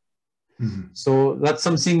 etc. Mm-hmm. So that's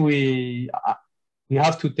something we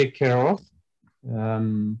have to take care of.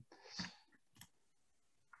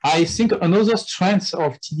 I think another strength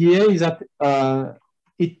of TDA is that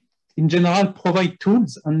it, in general, provides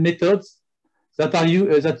tools and methods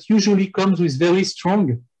that usually comes with very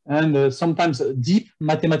strong and sometimes deep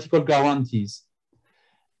mathematical guarantees.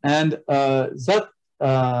 And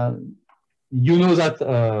you know that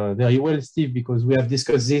very well, Steve, because we have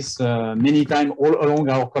discussed this many times all along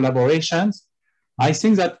our collaborations. I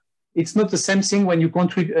think that it's not the same thing when you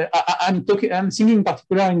contribute. I'm thinking in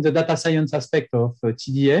particular in the data science aspect of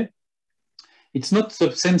TDA. It's not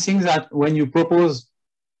the same thing that when you propose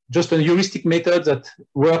just a heuristic method that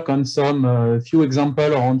work on some few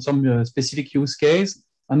example or on some specific use case,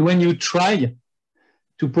 and when you try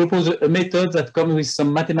to propose a method that comes with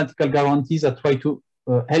some mathematical guarantees that try to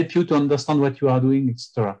help you to understand what you are doing,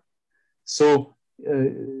 etc. So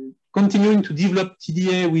continuing to develop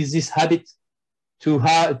TDA with this habit to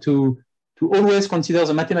always consider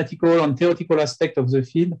the mathematical and theoretical aspect of the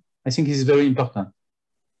field, I think is very important.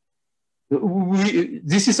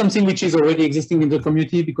 This is something which is already existing in the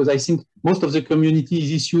community, because I think most of the community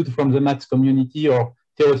is issued from the math community or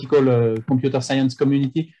theoretical computer science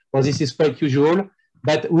community, where this is quite usual.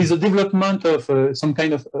 But with the development of some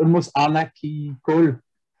kind of almost anarchical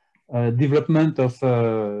development of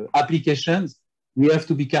applications, we have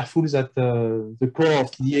to be careful that the core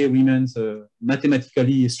of TDA remains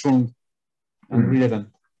mathematically strong and relevant.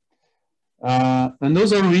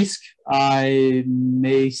 Another risk I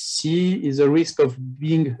may see is a risk of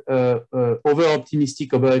being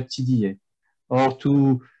over-optimistic about TDA, or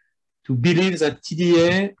to believe that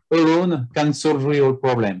TDA alone can solve real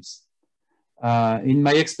problems. In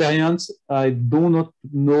my experience, I do not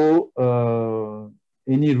know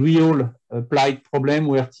any real applied problem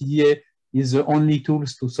where TDA is the only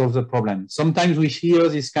tools to solve the problem. Sometimes we hear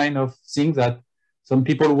this kind of thing that some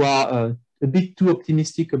people who are a bit too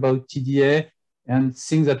optimistic about TDA and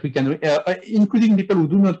think that we can, including people who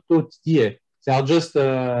do not know TDA. They are just,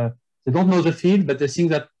 they don't know the field, but they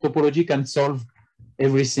think that topology can solve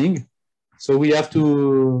everything. So we have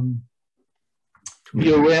to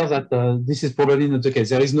be aware that this is probably not the case.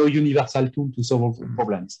 There is no universal tool to solve all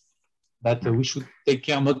problems. But we should take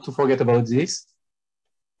care not to forget about this.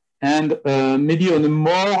 And maybe on a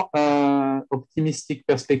more optimistic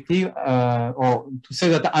perspective, or to say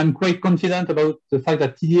that I'm quite confident about the fact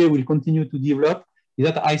that TDA will continue to develop, is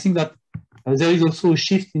that I think that there is also a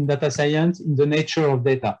shift in data science in the nature of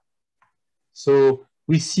data. So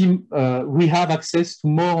we see we have access to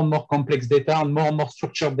more and more complex data and more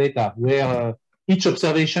structured data, where each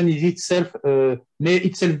observation is itself may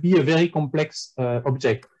itself be a very complex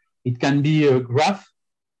object. It can be a graph.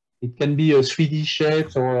 It can be a 3D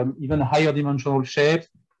shapes or even higher dimensional shapes.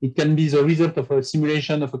 It can be the result of a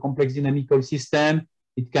simulation of a complex dynamical system.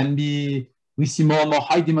 It can be, we see more and more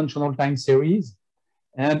high dimensional time series.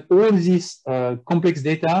 And all this complex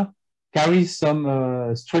data carries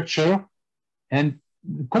some structure and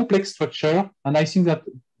complex structure. And I think that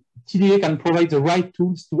TDA can provide the right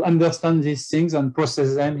tools to understand these things and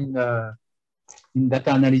process them in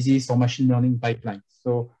data analysis or machine learning pipelines.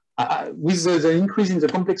 So with the increase in the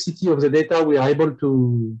complexity of the data we are able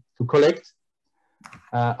to collect,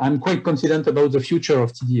 I'm quite confident about the future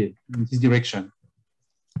of TDA in this direction.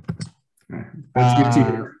 That's good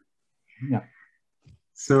to hear. Yeah.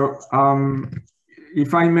 So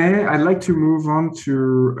if I may, I'd like to move on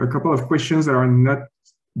to a couple of questions that are not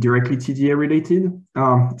directly TDA related.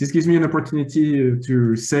 This gives me an opportunity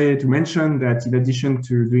to mention that in addition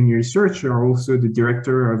to doing research, you are also the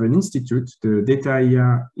director of an institute, the Data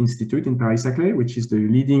IA Institute in Paris-Saclay, which is the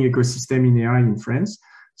leading ecosystem in AI in France.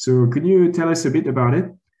 So could you tell us a bit about it?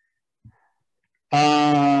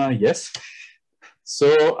 Yes.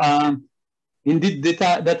 So indeed,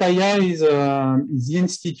 Data IA is the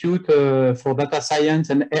Institute for Data Science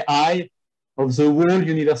and AI of the whole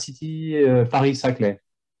University Paris-Saclay.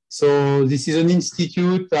 So this is an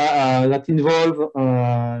institute that involves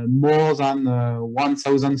more than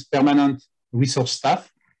 1,000 permanent research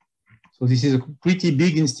staff. So this is a pretty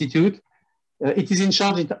big institute. It is in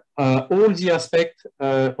charge of all the aspects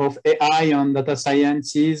of AI and data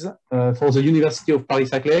sciences for the University of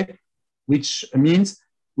Paris-Saclay, which means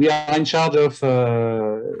we are in charge of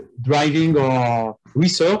driving our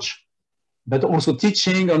research, but also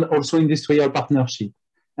teaching and also industrial partnership.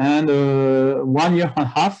 And 1 year and a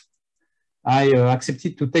half, I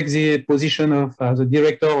accepted to take the position of the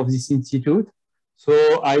director of this institute.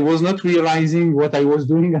 So I was not realizing what I was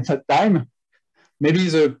doing at that time. Maybe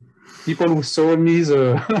the people who sold me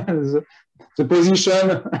the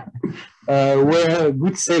position were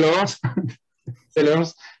good sellers.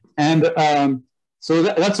 And so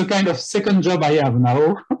that's a kind of second job I have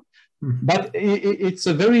now. But it's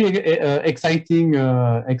a very exciting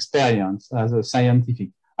experience as a scientific.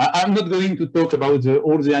 I'm not going to talk about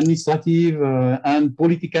all the administrative and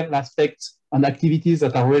political aspects and activities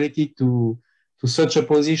that are related to such a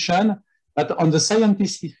position. But on the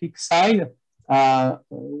scientific side,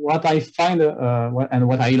 what I find and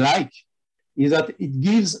what I like is that it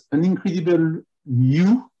gives an incredible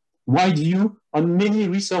view, wide view on many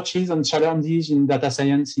researches and challenges in data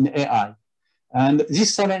science in AI. And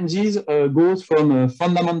these challenges goes from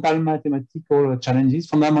fundamental mathematical challenges,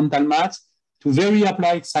 fundamental maths, to very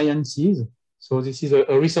applied sciences. So this is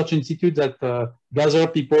a research institute that gather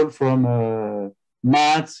people from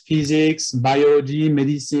maths, physics, biology,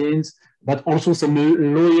 medicines, but also some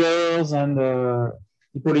lawyers and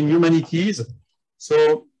people in humanities.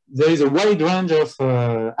 So there is a wide range of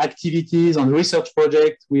activities and research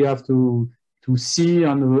projects we have to see.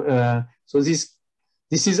 And so this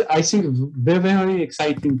is, I think, very, very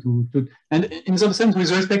exciting and in some sense,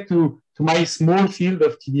 with respect to my small field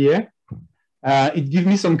of TDA, it gives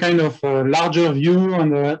me some kind of larger view,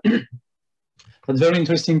 and it's very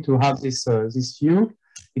interesting to have this view.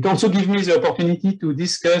 It also gives me the opportunity to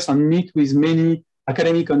discuss and meet with many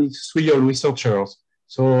academic and industrial researchers.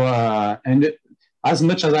 So, and as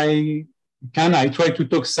much as I can, I try to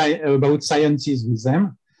talk about sciences with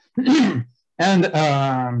them. And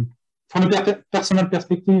from a personal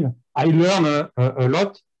perspective, I learn a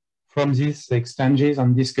lot from these exchanges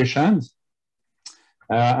and discussions.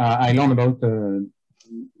 I learned about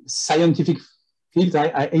scientific fields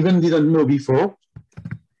I even didn't know before.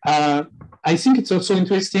 I think it's also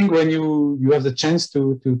interesting when you have the chance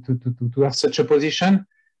to have such a position,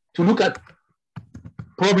 to look at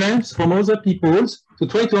problems from other people's, to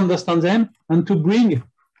try to understand them, and to bring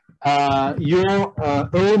your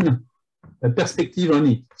own perspective on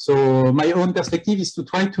it. So my own perspective is to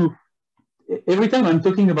try to, every time I'm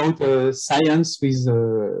talking about science with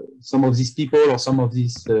some of these people or some of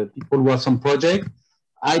these people who have some project,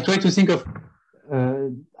 I try to think of,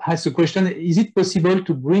 ask the question, is it possible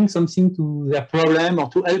to bring something to their problem or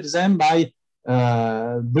to help them by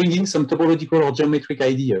bringing some topological or geometric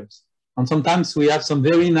ideas? And sometimes we have some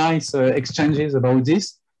very nice exchanges about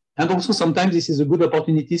this. And also sometimes this is a good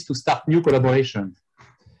opportunity to start new collaborations.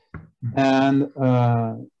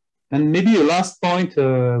 And maybe a last point,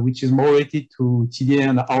 which is more related to TDA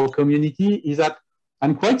and our community, is that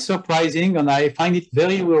I'm quite surprising, and I find it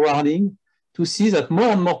very rewarding to see that more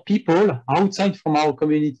and more people outside from our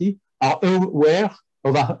community are aware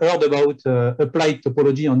or have heard about applied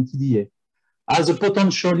topology on TDA as a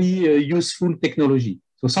potentially useful technology.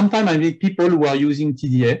 So sometimes I meet people who are using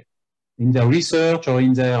TDA in their research or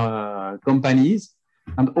in their companies.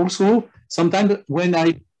 And also sometimes when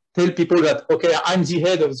I tell people that, okay, I'm the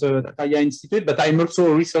head of the Data Institute, but I'm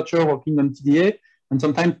also a researcher working on TDA. And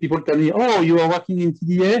sometimes people tell me, oh, you are working in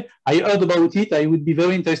TDA. I heard about it. I would be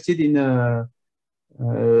very interested in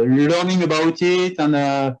learning about it. And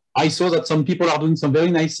I saw that some people are doing some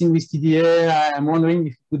very nice things with TDA. I'm wondering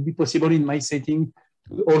if it would be possible in my setting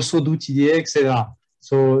to also do TDA, etc.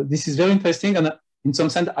 So this is very interesting. And in some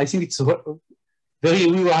sense, I think it's very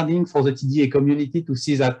rewarding for the TDA community to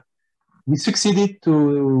see that we succeeded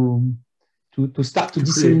to start to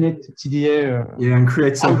disseminate TDA. Yeah, and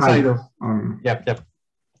create some hype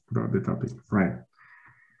about the topic, right?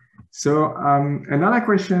 So another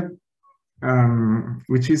question,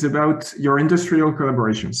 which is about your industrial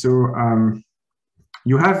collaboration. So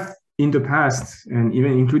you have in the past, and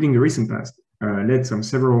even including the recent past, led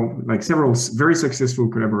several very successful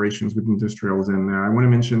collaborations with industrials, and I want to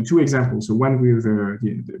mention two examples. So one with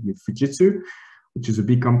Fujitsu, which is a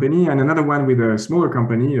big company, and another one with a smaller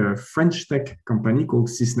company, a French tech company called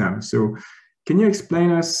Sysnam. So can you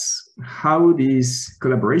explain us how these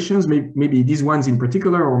collaborations, maybe these ones in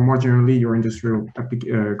particular, or more generally your industrial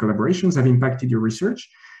collaborations, have impacted your research?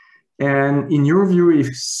 And in your view,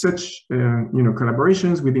 if such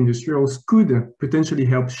collaborations with industrials could potentially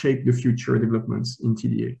help shape the future developments in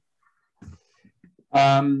TDA?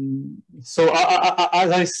 So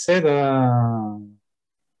as I said at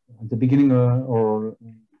the beginning or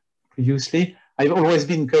previously, I've always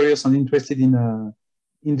been curious and interested in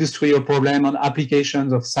industrial problem and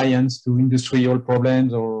applications of science to industrial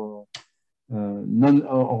problems or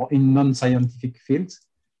in non-scientific fields.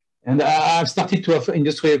 And I've started to have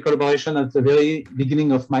industrial collaboration at the very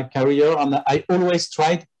beginning of my career, and I always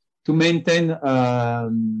tried to maintain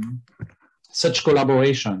such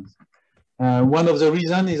collaborations. One of the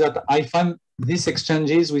reasons is that I find these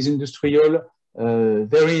exchanges with industrial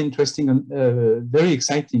very interesting and very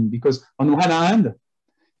exciting, because on one hand,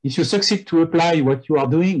 if you succeed to apply what you are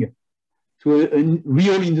doing to a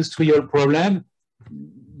real industrial problem,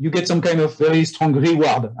 you get some kind of very strong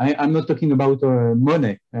reward. I'm not talking about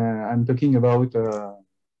money. I'm talking about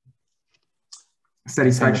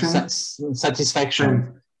satisfaction.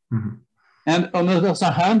 Satisfaction. Mm-hmm. And on the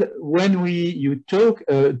other hand, when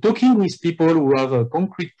talking with people who have a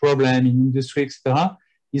concrete problem in industry, etc.,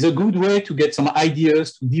 is a good way to get some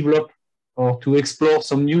ideas to develop or to explore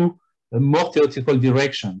some new, more theoretical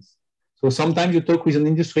directions. So sometimes you talk with an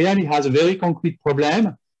industrial, he has a very concrete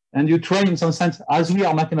problem, and you try in some sense, as we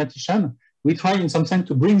are mathematicians, we try in some sense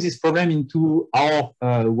to bring this problem into our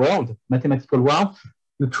world, mathematical world.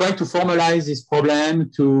 You try to formalize this problem,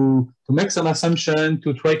 to make some assumption,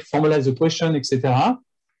 to try to formalize the question, etc.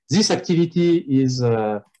 This activity is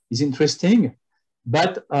interesting,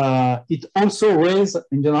 but it also raises,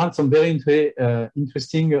 in general, some very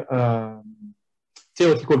interesting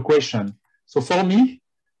theoretical questions. So for me,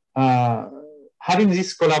 having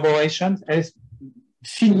this collaboration has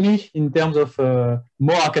filled me in terms of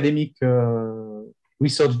more academic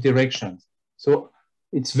research directions. So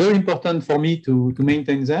it's very important for me to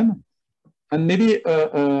maintain them. And maybe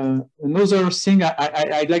another thing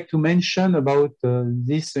I'd like to mention about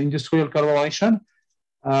this industrial collaboration,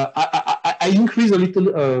 I increased a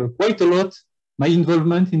little, quite a lot, my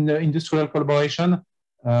involvement in industrial collaboration.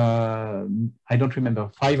 I don't remember,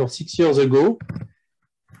 5 or 6 years ago.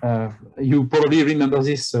 You probably remember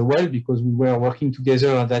this well, because we were working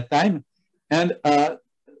together at that time. And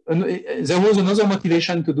there was another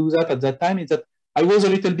motivation to do that at that time, is that I was a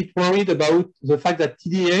little bit worried about the fact that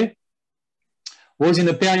TDA was in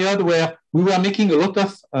a period where we were making a lot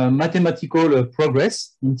of mathematical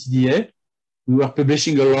progress in TDA. We were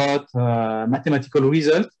publishing a lot mathematical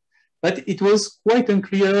results, but it was quite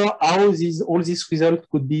unclear how all these results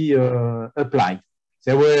could be applied.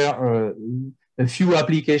 There were a few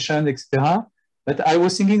applications, etc. But I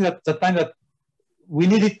was thinking at that time that we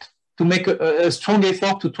needed to make a strong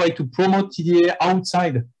effort to try to promote TDA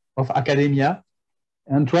outside of academia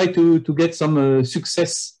and try to get some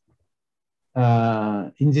success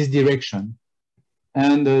in this direction.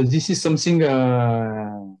 And this is something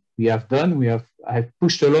we have done. I have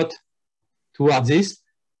pushed a lot towards this.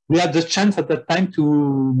 We had the chance at that time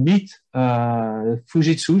to meet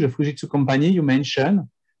Fujitsu, the Fujitsu company you mentioned,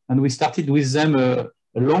 and we started with them a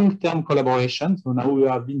long-term collaboration. So now we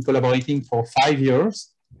have been collaborating for 5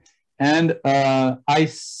 years. And I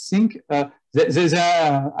think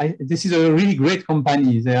this is a really great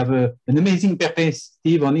company. They have an amazing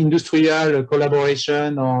perspective on industrial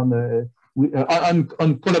collaboration, on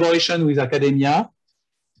collaboration with academia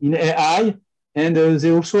in AI. And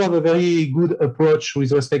they also have a very good approach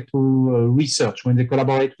with respect to research when they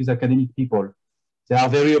collaborate with academic people. They are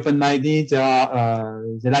very open-minded.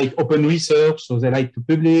 They like open research, so they like to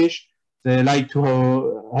publish. They like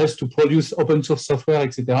to us to produce open source software,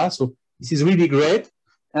 etc. So this is really great.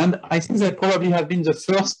 And I think they probably have been the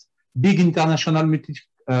first big international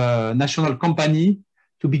national company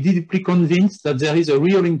to be deeply convinced that there is a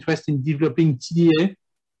real interest in developing TDA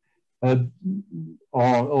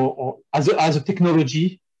or as a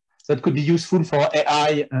technology that could be useful for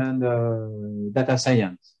AI and data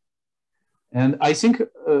science. And I think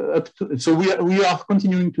so we are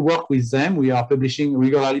continuing to work with them. We are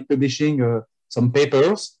regularly publishing some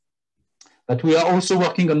papers, but we are also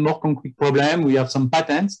working on more concrete problems. We have some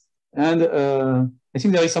patents, and I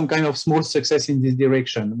think there is some kind of small success in this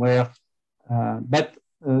direction. I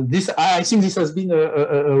think this has been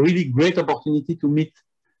a really great opportunity to meet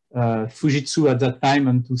Fujitsu at that time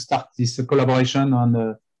and to start this collaboration.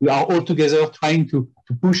 And we are all together trying to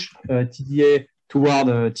push TDA toward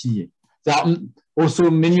TDA. There are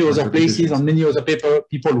also many other places and many other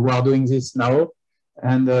people who are doing this now.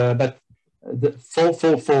 And but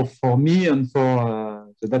for me and for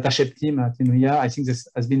the DataShape team at INRIA, I think this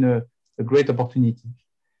has been a great opportunity.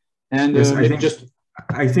 And yes,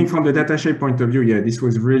 I think from the DataShape point of view, yeah, this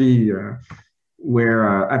was really where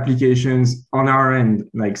applications on our end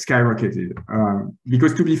like skyrocketed.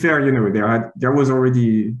 Because to be fair, you know, there was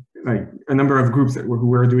already like a number of groups that who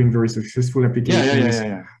were doing very successful applications.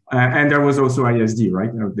 And there was also ISD,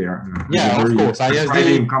 right, out there. Yeah, of course.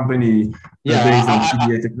 ISD company based on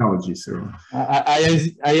TDA technology. So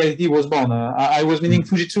ISD was born. I was meaning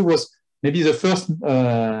Fujitsu was maybe the first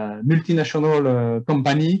multinational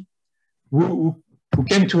company who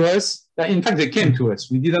came to us. In fact, they came to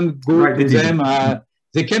us. We didn't go to them.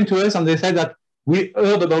 They came to us and they said that we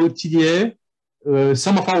heard about TDA.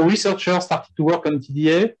 Some of our researchers started to work on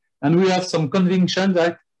TDA, and we have some conviction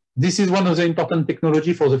that this is one of the important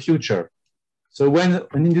technology for the future. So when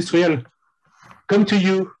an industrial come to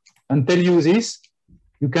you and tell you this,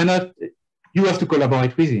 you have to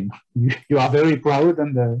collaborate with him. You are very proud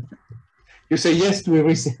and you say yes to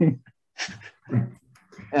everything.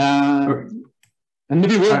 And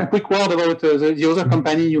maybe one quick word about the other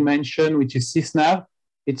company you mentioned, which is Sysnav.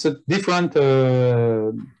 It's a different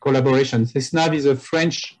collaboration. Sysnav is a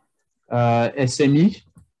French SME.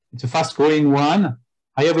 It's a fast-growing one.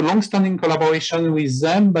 I have a long-standing collaboration with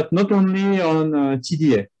them, but not only on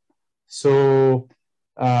TDA. So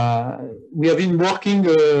we have been working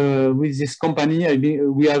with this company.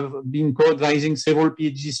 We have been co-advising several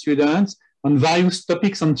PhD students on various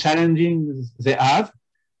topics and challenges they have.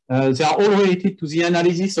 They are all related to the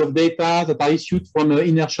analysis of data that are issued from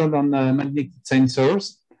inertial and magnetic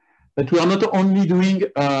sensors. But we are not only doing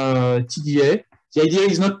TDA. The idea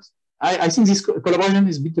is not, I think this collaboration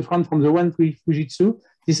is a bit different from the one with Fujitsu.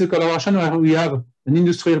 This is a collaboration where we have an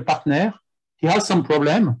industrial partner. He has some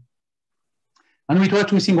problem, and we try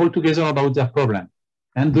to think all together about their problem.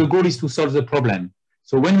 And the goal is to solve the problem.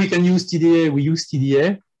 So when we can use TDA, we use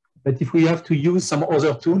TDA. But if we have to use some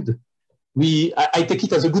other tool, I take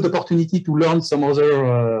it as a good opportunity to learn some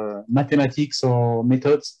other mathematics or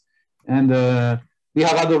methods. And we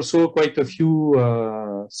have had also quite a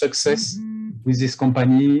few success with this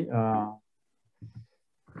company.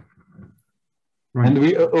 Right. And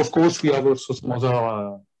we, of course, we have also some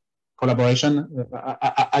other collaboration.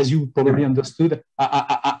 As you probably understood,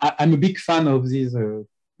 I'm a big fan of this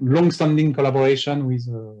long-standing collaboration with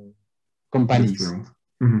companies.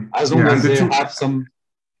 As long as they have some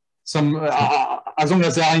as long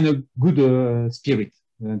as they are in a good spirit.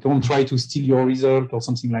 Don't try to steal your result or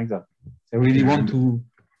something like that. They really want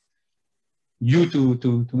you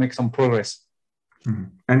to make some progress.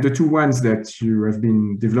 And the two ones that you have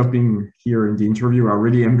been developing here in the interview are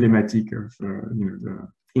really emblematic of the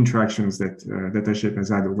interactions that DataShape has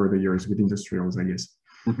had over the years with industrials, I guess.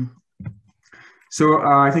 So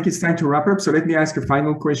I think it's time to wrap up. So let me ask a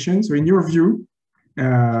final question. So in your view,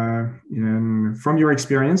 from your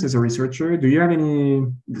experience as a researcher, do you have any,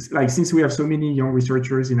 like, since we have so many young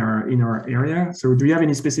researchers in our area, so do you have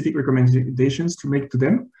any specific recommendations to make to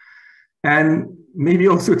them, and maybe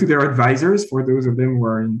also to their advisors, for those of them who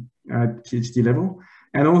are at PhD level?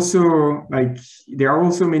 And also, like, there are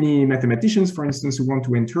also many mathematicians, for instance, who want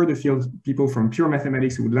to enter the field, people from pure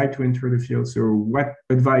mathematics who would like to enter the field. So what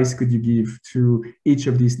advice could you give to each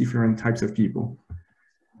of these different types of people?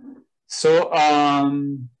 So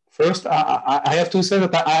first, I have to say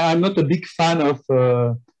that I'm not a big fan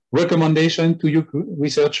of recommendation to you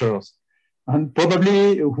researchers. And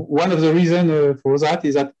probably one of the reasons for that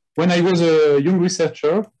is that when I was a young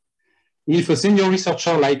researcher, if a senior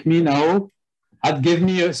researcher like me now had given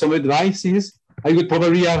me some advices, I would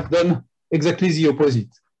probably have done exactly the opposite.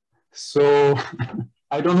 So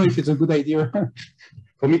I don't know if it's a good idea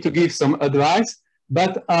for me to give some advice,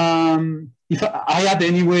 but if I had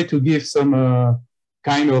any way to give some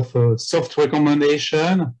kind of soft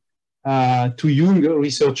recommendation to young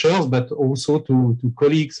researchers, but also to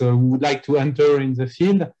colleagues who would like to enter in the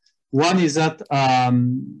field, one is that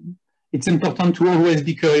it's important to always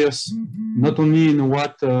be curious, not only in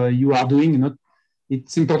what you are doing.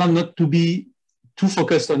 It's important not to be too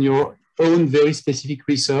focused on your own very specific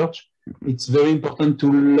research. It's very important to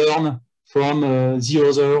learn from the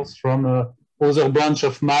others, from other branch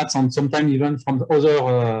of maths, and sometimes even from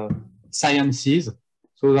other sciences.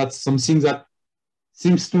 So that's something that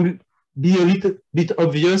seems to be a little bit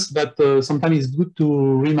obvious, but sometimes it's good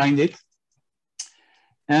to remind it.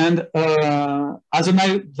 And as an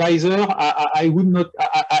advisor, I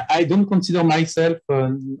don't consider myself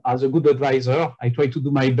as a good advisor. I try to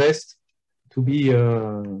do my best to be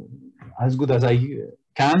as good as I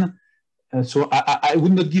can. So I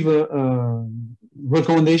would not give a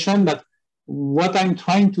recommendation, but what I'm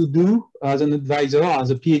trying to do as an advisor,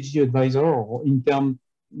 as a PhD advisor, or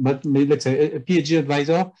but let's say a PhD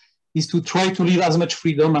advisor, is to try to leave as much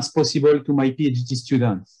freedom as possible to my PhD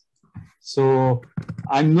students. So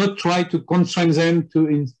I'm not trying to constrain them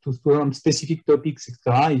to specific topics,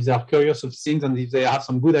 etc. If they are curious of things and if they have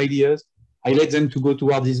some good ideas, I let them to go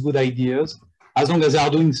toward these good ideas, as long as they are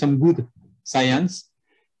doing some good science.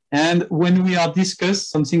 And when we are discussed,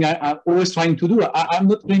 something I'm always trying to do, I'm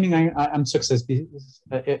not claiming I'm successful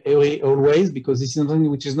always, because this is something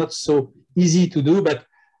which is not so easy to do. But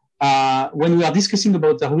when we are discussing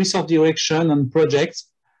about the research direction and projects,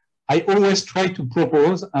 I always try to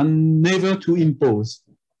propose and never to impose.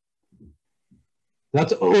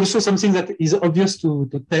 That's also something that is obvious to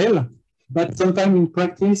tell, but sometimes in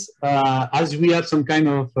practice, as we have some kind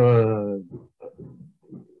of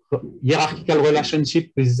hierarchical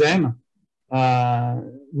relationship with them,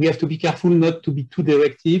 we have to be careful not to be too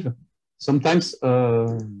directive. Sometimes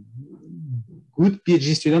good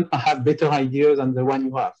PhD students have better ideas than the one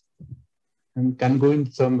you have, and can go in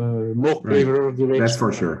some more clever direction. That's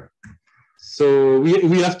for sure. So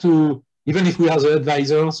we have to, even if we are the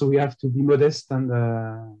advisor, so we have to be modest and,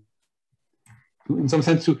 in some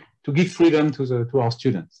sense, to give freedom to our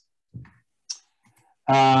students.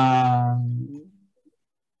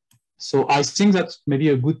 So I think that's maybe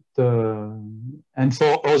a good, and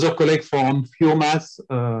for other colleagues from pure math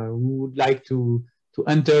who would like to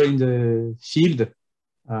enter in the field,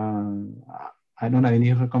 I don't have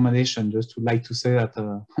any recommendation, just to like to say that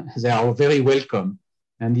they are very welcome.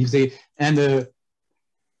 And if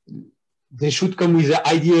they should come with their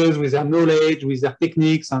ideas, with their knowledge, with their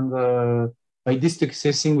techniques, and by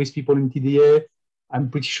discussing with people in TDA,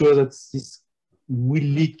 I'm pretty sure that this will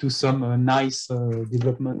lead to some nice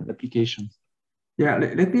development applications. Yeah,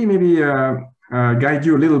 let me maybe guide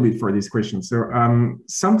you a little bit for this question. So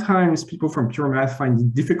sometimes people from pure math find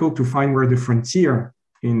it difficult to find where the frontier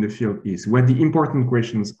in the field is, what the important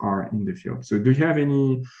questions are in the field. So do you have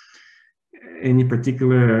any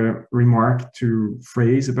particular remark to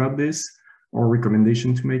phrase about this, or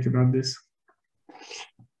recommendation to make about this?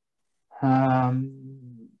 I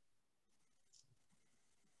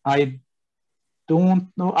don't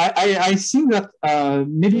know. I think that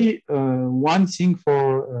maybe one thing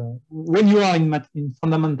for when you are in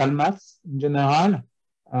fundamental maths in general,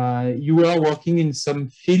 you are working in some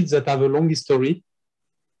fields that have a long history,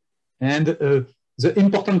 and the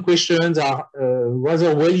important questions are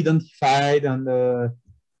rather well identified, and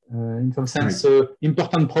in some sense,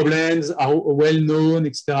 important problems are well known,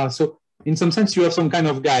 etc. So in some sense, you have some kind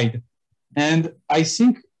of guide. And I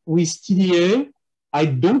think with TDA, I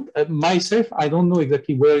don't know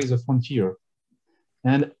exactly where is the frontier.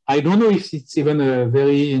 And I don't know if it's even a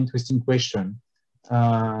very interesting question.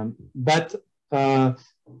 But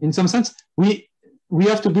in some sense, we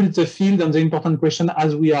have to build the field and the important question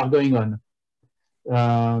as we are going on.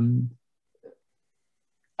 A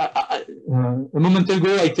moment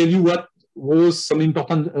ago, I tell you what was some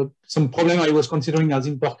important, some problem I was considering as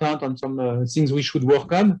important, and some things we should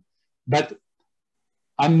work on. But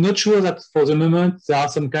I'm not sure that for the moment there are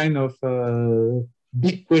some kind of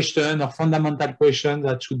big question or fundamental question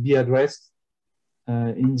that should be addressed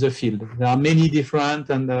in the field. There are many different,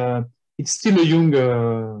 and it's still a young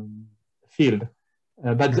field.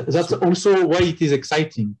 But that's also why it is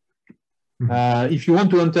exciting. If you want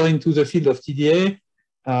to enter into the field of TDA,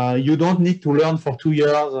 you don't need to learn for 2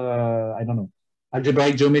 years, I don't know,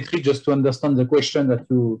 algebraic geometry just to understand the question that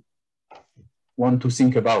you want to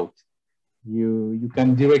think about. You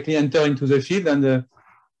can directly enter into the field, and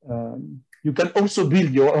you can also build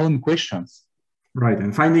your own questions. Right,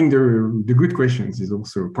 and finding the good questions is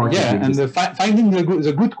also part of it. Yeah, and finding the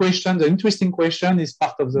good question, the interesting question, is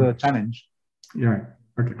part of the challenge. Yeah,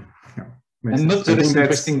 okay. Yeah, and not the less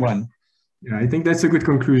interesting one. Yeah, I think that's a good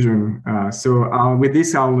conclusion. So with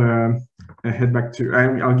this, I'll head back to,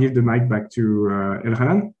 I'll give the mic back to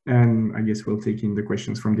Elhanan, and I guess we'll take in the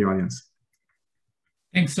questions from the audience.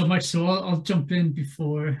 Thanks so much. So I'll jump in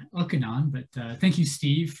before Elkanan, but thank you,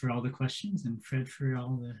 Steve, for all the questions, and Fred for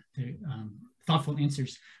all the thoughtful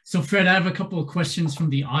answers. So Fred, I have a couple of questions from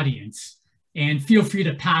the audience, and feel free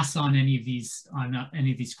to pass on any of these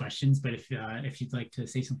questions, but if you'd like to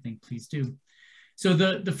say something, please do. So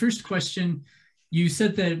the first question, you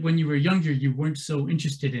said that when you were younger, you weren't so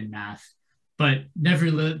interested in math, but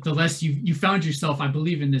nevertheless, you found yourself, I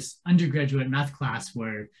believe, in this undergraduate math class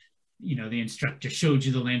where, you know, the instructor showed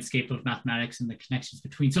you the landscape of mathematics and the connections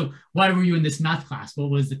between. So why were you in this math class? What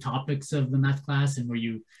was the topics of the math class? And were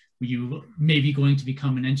you maybe going to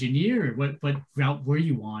become an engineer, or what route were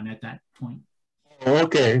you on at that point?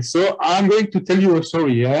 Okay, so I'm going to tell you a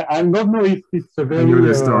story. I don't know if it's a very... I know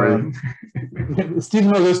the story. Still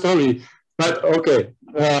know the story, but okay.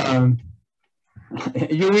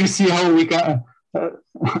 You will see how we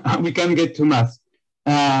can get to math.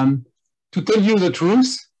 To tell you the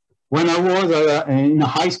truth, when I was in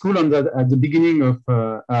high school and at the beginning of,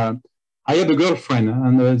 I had a girlfriend,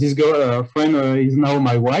 and this girlfriend is now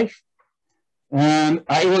my wife. And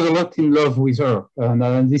I was a lot in love with her,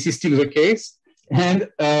 and this is still the case. And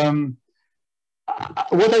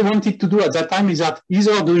what I wanted to do at that time is that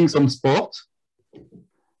either doing some sport.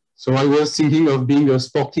 So I was thinking of being a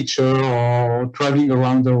sport teacher or traveling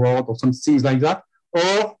around the world or some things like that,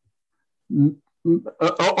 or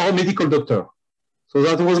medical doctor. So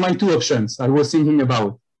that was my two options I was thinking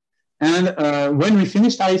about. And when we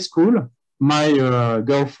finished high school, my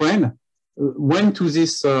girlfriend went to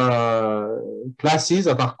these classes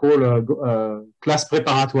that are called class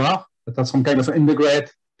préparatoire, that are some kind of undergrad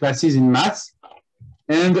classes in maths.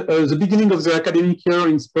 And the beginning of the academic year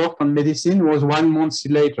in sport and medicine was 1 month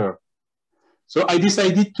later. So I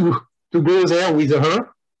decided to go there with her,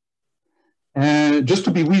 just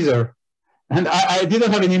to be with her. And I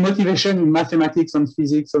didn't have any motivation in mathematics and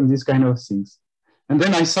physics and these kind of things. And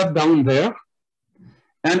then I sat down there.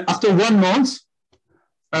 And after 1 month,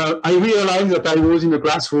 I realized that I was in a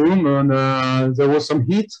classroom and there was some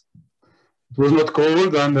heat. It was not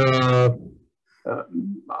cold, and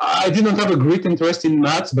I didn't have a great interest in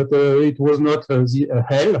maths, but it was not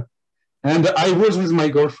hell. And I was with my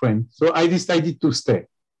girlfriend, so I decided to stay.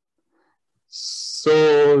 So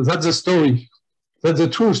that's the story. That's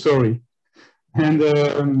the true story. And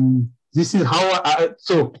this is how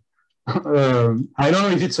I don't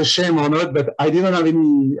know if it's a shame or not, but I didn't have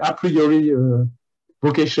any a priori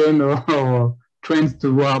vocation or trend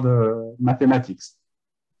toward mathematics.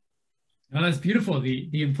 Oh, that's beautiful.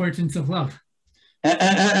 The importance of love.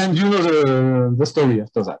 And you know the story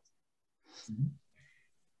after that.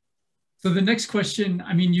 So the next question,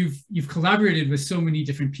 I mean, you've collaborated with so many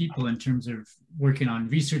different people in terms of working on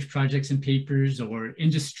research projects and papers, or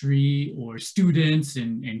industry, or students,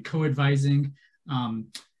 and co-advising.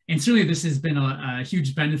 And certainly this has been a huge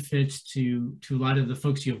benefit to a lot of the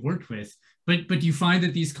folks you have worked with. But do you find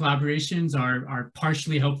that these collaborations are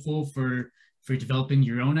partially helpful for developing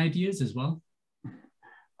your own ideas as well?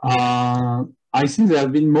 I think they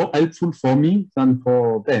have been more helpful for me than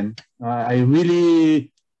for them. I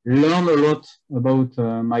really learned a lot about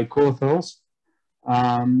my co-authors.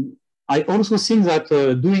 I also think that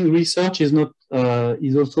doing research is not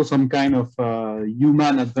is also some kind of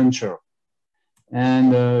human adventure. And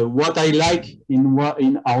what I like in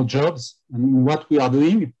our jobs and what we are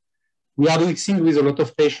doing things with a lot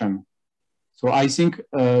of passion. So I think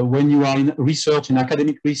when you are in research, in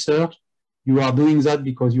academic research, you are doing that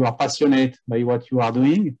because you are passionate by what you are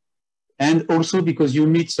doing, and also because you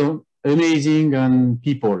meet some amazing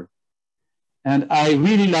people. And I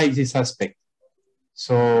really like this aspect.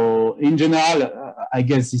 So in general, I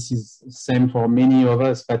guess this is the same for many of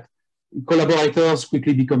us, but collaborators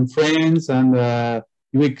quickly become friends, and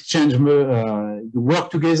you exchange, you work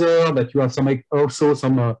together, but you have also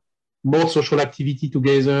some more social activity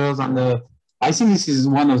together. And I think this is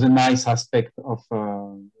one of the nice aspects of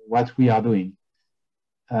what we are doing.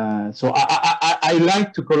 So I like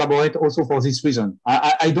to collaborate also for this reason.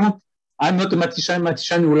 I'm not a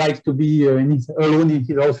mathematician who likes to be alone in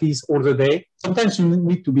his office all the day. Sometimes you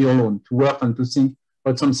need to be alone to work and to think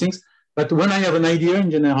about some things. But when I have an idea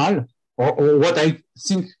in general, or what I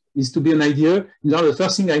think is to be an idea, the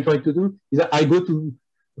first thing I try to do is that I go to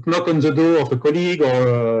knock on the door of a colleague,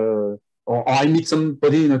 or I meet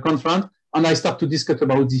somebody in a conference, and I start to discuss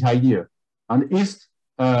about this idea. And if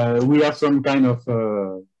we have some kind of,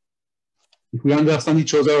 if we understand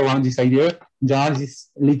each other around this idea, in general,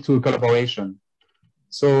 this leads to a collaboration.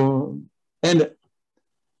 So, and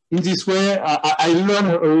in this way, I learn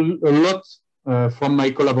a lot from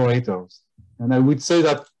my collaborators. And I would say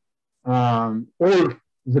that all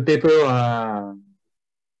the paper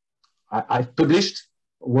I've published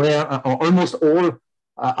were, or almost all,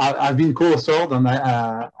 I've been co-authored, and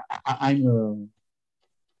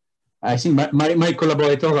I think my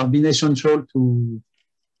collaborators have been essential to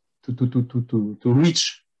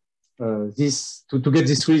reach this, to get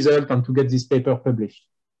this result and to get this paper published.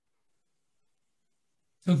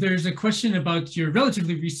 So there's a question about your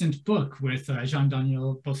relatively recent book with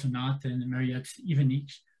Jean-Daniel Bolsonat and Mariette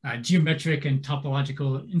Ivanich, Geometric and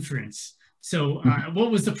Topological Inference. So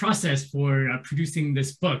what was the process for producing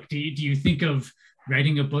this book? Do you think of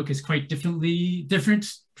writing a book as quite different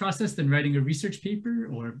process than writing a research paper,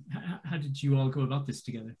 or how did you all go about this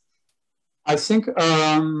together? I think,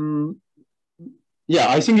 yeah,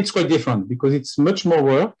 I think it's quite different because it's much more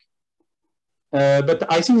work. But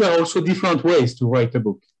I think there are also different ways to write a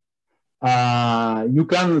book. You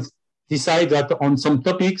can decide that on some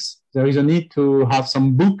topics, there is a need to have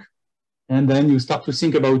some book, and then you start to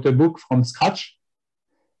think about a book from scratch.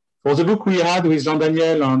 For the book we had with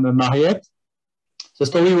Jean-Daniel and Mariette, the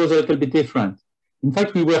story was a little bit different. In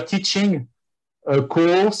fact, we were teaching a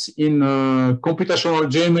course in computational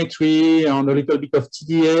geometry and a little bit of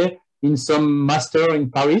TDA in some master in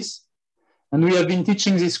Paris. And we have been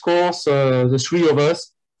teaching this course, the three of us,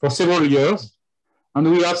 for several years. And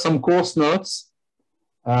we have some course notes.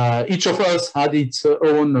 Each of us had its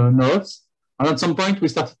own notes. And at some point, we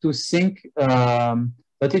started to think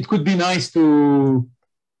that it could be nice to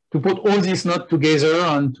put all these notes together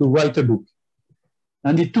and to write a book.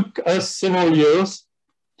 And it took us several years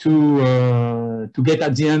to get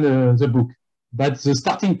at the end the book. But the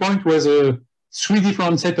starting point was a 3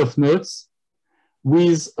 different set of notes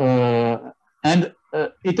with, and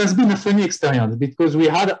it has been a funny experience because we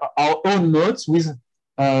had our own notes with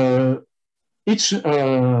each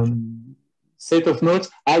set of notes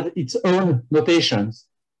had its own notations.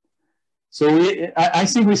 So I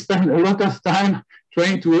think we spent a lot of time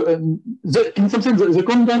trying to, in some sense, the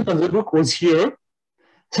content of the book was here.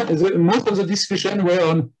 Most of the discussion were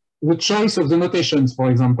on the choice of the notations, for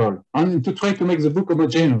example, and to try to make the book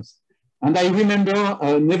homogeneous. And I remember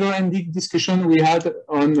a never-ending discussion we had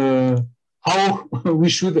on how we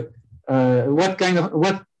should, what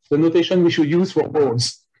the notation we should use for balls.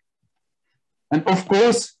 And of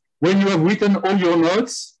course, when you have written all your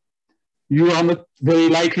notes, you are not very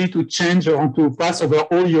likely to change or to pass over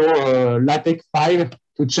all your LaTeX file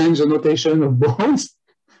to change the notation of balls.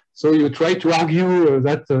 So you try to argue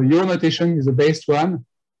that your notation is the best one.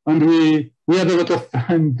 And we had a lot of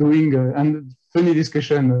fun doing and funny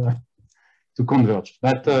discussion to converge.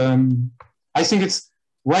 But I think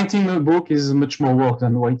writing a book is much more work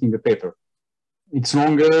than writing a paper. It's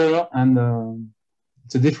longer and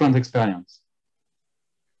it's a different experience.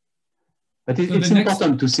 But it's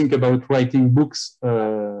important to think about writing books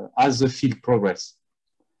as the field progresses,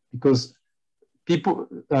 because people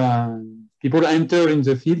enter in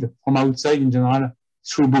the field from outside in general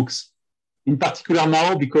through books. In particular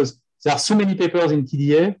now, because there are so many papers in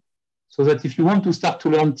TDA, so that if you want to start to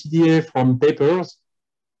learn TDA from papers,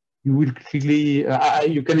 you will quickly,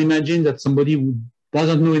 you can imagine that somebody who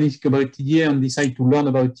doesn't know anything about TDA and decide to learn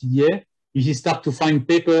about TDA, if you start to find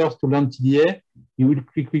papers to learn TDA, you will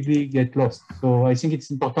quickly get lost. So I think it's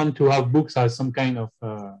important to have books as some kind of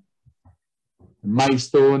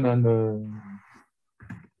milestone and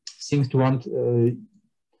things to want,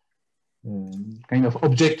 kind of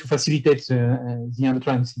object to facilitate the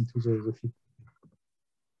entrance into the field.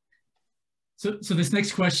 So this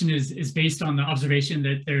next question is based on the observation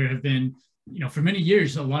that there have been, for many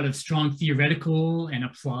years, a lot of strong theoretical and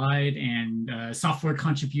applied and software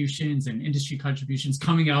contributions and industry contributions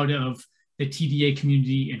coming out of the TDA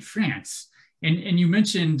community in France. And you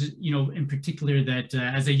mentioned, in particular that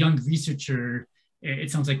as a young researcher,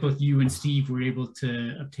 it sounds like both you and Steve were able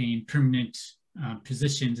to obtain permanent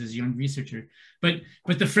positions as a young researcher. But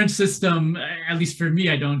the French system, at least for me,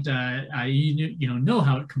 I don't know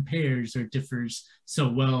how it compares or differs so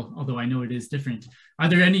well, although I know it is different. Are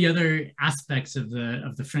there any other aspects of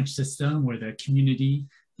the French system or the community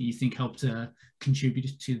that you think helped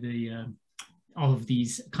contribute to the all of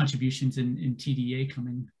these contributions in TDA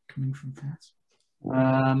coming from France?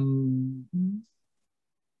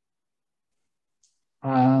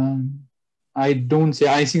 I don't say.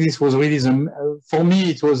 I think this was really for me.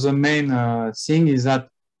 It was the main thing is that,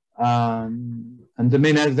 and the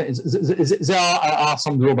main there are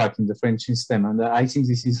some drawbacks in the French system, and I think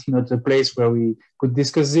this is not a place where we could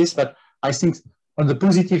discuss this. But I think on the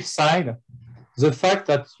positive side, the fact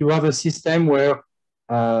that you have a system where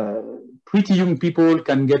pretty young people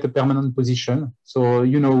can get a permanent position. So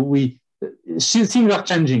things are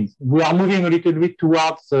changing. We are moving a little bit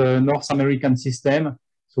towards the North American system.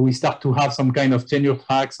 So we start to have some kind of tenure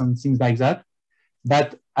tracks and things like that.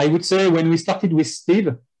 But I would say when we started with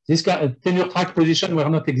Steve, this kind of tenure track position were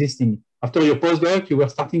not existing. After your postdoc, you were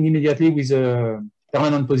starting immediately with a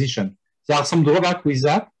permanent position. There are some drawbacks with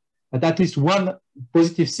that, but at least one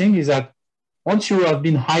positive thing is that once you have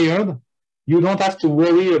been hired, you don't have to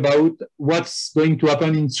worry about what's going to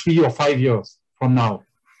happen in 3 or 5 years from now.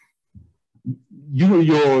 You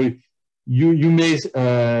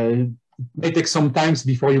may take some time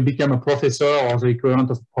before you become a professor or the equivalent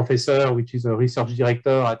of a professor, which is a research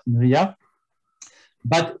director at INRIA.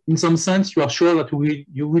 But in some sense, you are sure that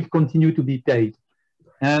you will continue to be paid.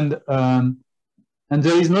 And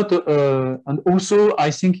there is not, and also I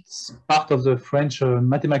think it's part of the French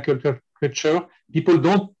mathematical culture. People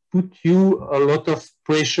don't put you a lot of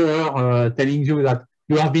pressure telling you that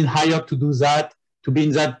you have been hired to do that, to be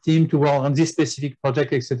in that team, to work on this specific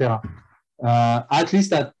project, etc. At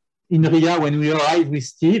least at INRIA, when we arrived with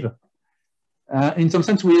Steve, in some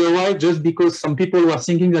sense, we arrived just because some people were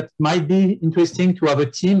thinking that it might be interesting to have a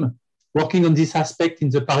team working on this aspect in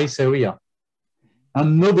the Paris area.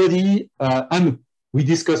 And nobody, and we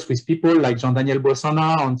discussed with people like Jean-Daniel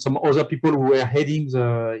Boissonnat and some other people who were heading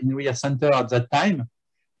the INRIA Center at that time,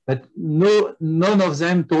 but none of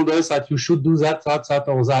them told us that you should do that,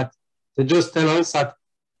 or that. They just tell us that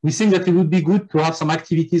we think that it would be good to have some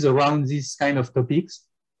activities around these kind of topics,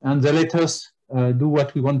 and they let us do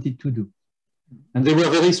what we wanted to do. And they were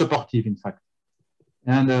very supportive, in fact.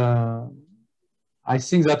 And I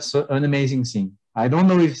think that's an amazing thing. I don't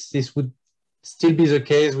know if this would still be the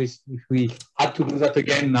case if we had to do that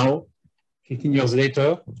again now, 15 years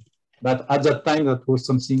later. But at that time, that was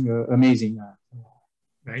something amazing.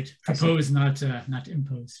 Right, propose, not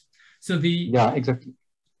impose. So yeah, exactly.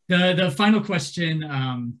 The final question: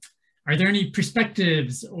 are there any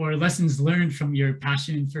perspectives or lessons learned from your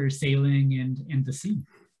passion for sailing and the sea?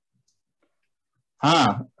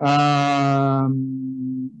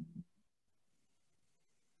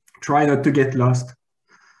 Try not to get lost.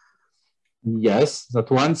 Yes,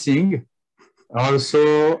 that's one thing.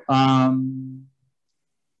 Also, I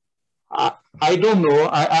don't know.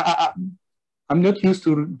 I'm not used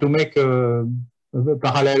to make a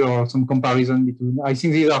parallel or some comparison between. I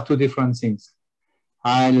think these are two different things.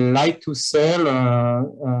 I like to sail.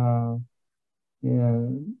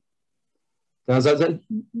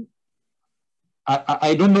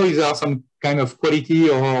 I don't know if there are some kind of quality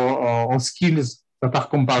or skills that are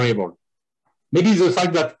comparable. Maybe the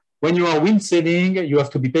fact that when you are wind sailing, you have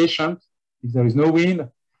to be patient. If there is no wind,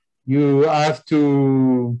 you have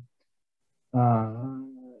to,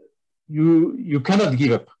 you cannot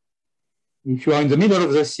give up. If you are in the middle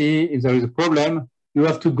of the sea, if there is a problem, you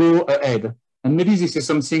have to go ahead. And maybe this is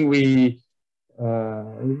something which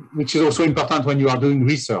is also important when you are doing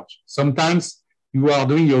research. Sometimes you are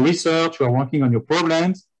doing your research, you are working on your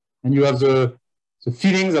problems, and you have the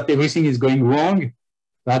feeling that everything is going wrong,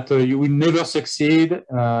 that you will never succeed,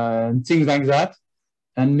 and things like that.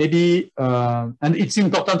 And maybe, and it's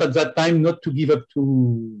important at that time not to give up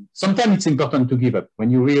sometimes it's important to give up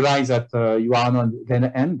when you realize that you are not going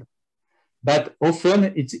to end. But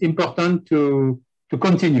often it's important to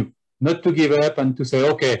continue, not to give up and to say,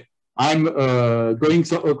 okay, I'm going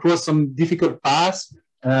across some difficult path.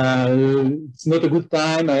 It's not a good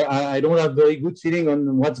time. I don't have very good feeling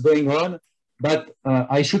on what's going on, but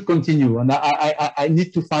I should continue. And I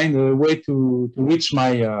need to find a way to reach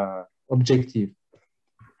my objective.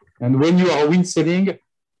 And when you are wind sailing,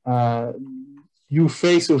 you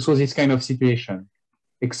face also this kind of situation,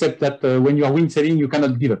 except that when you are wind sailing, you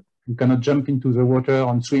cannot give up. You cannot jump into the water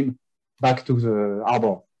and swim back to the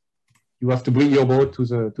harbor. You have to bring your boat to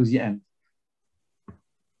the end.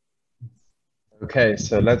 Okay,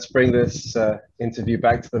 so let's bring this interview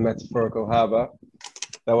back to the metaphorical harbor.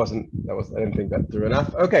 I didn't think that through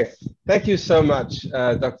enough. Okay, thank you so much,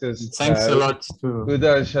 doctors. Thanks a lot to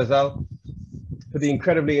Oudot and Chazal, for the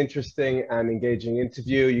incredibly interesting and engaging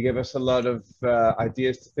interview. You gave us a lot of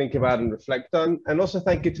ideas to think about and reflect on. And also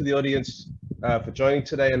thank you to the audience for joining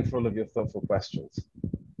today and for all of your thoughtful questions.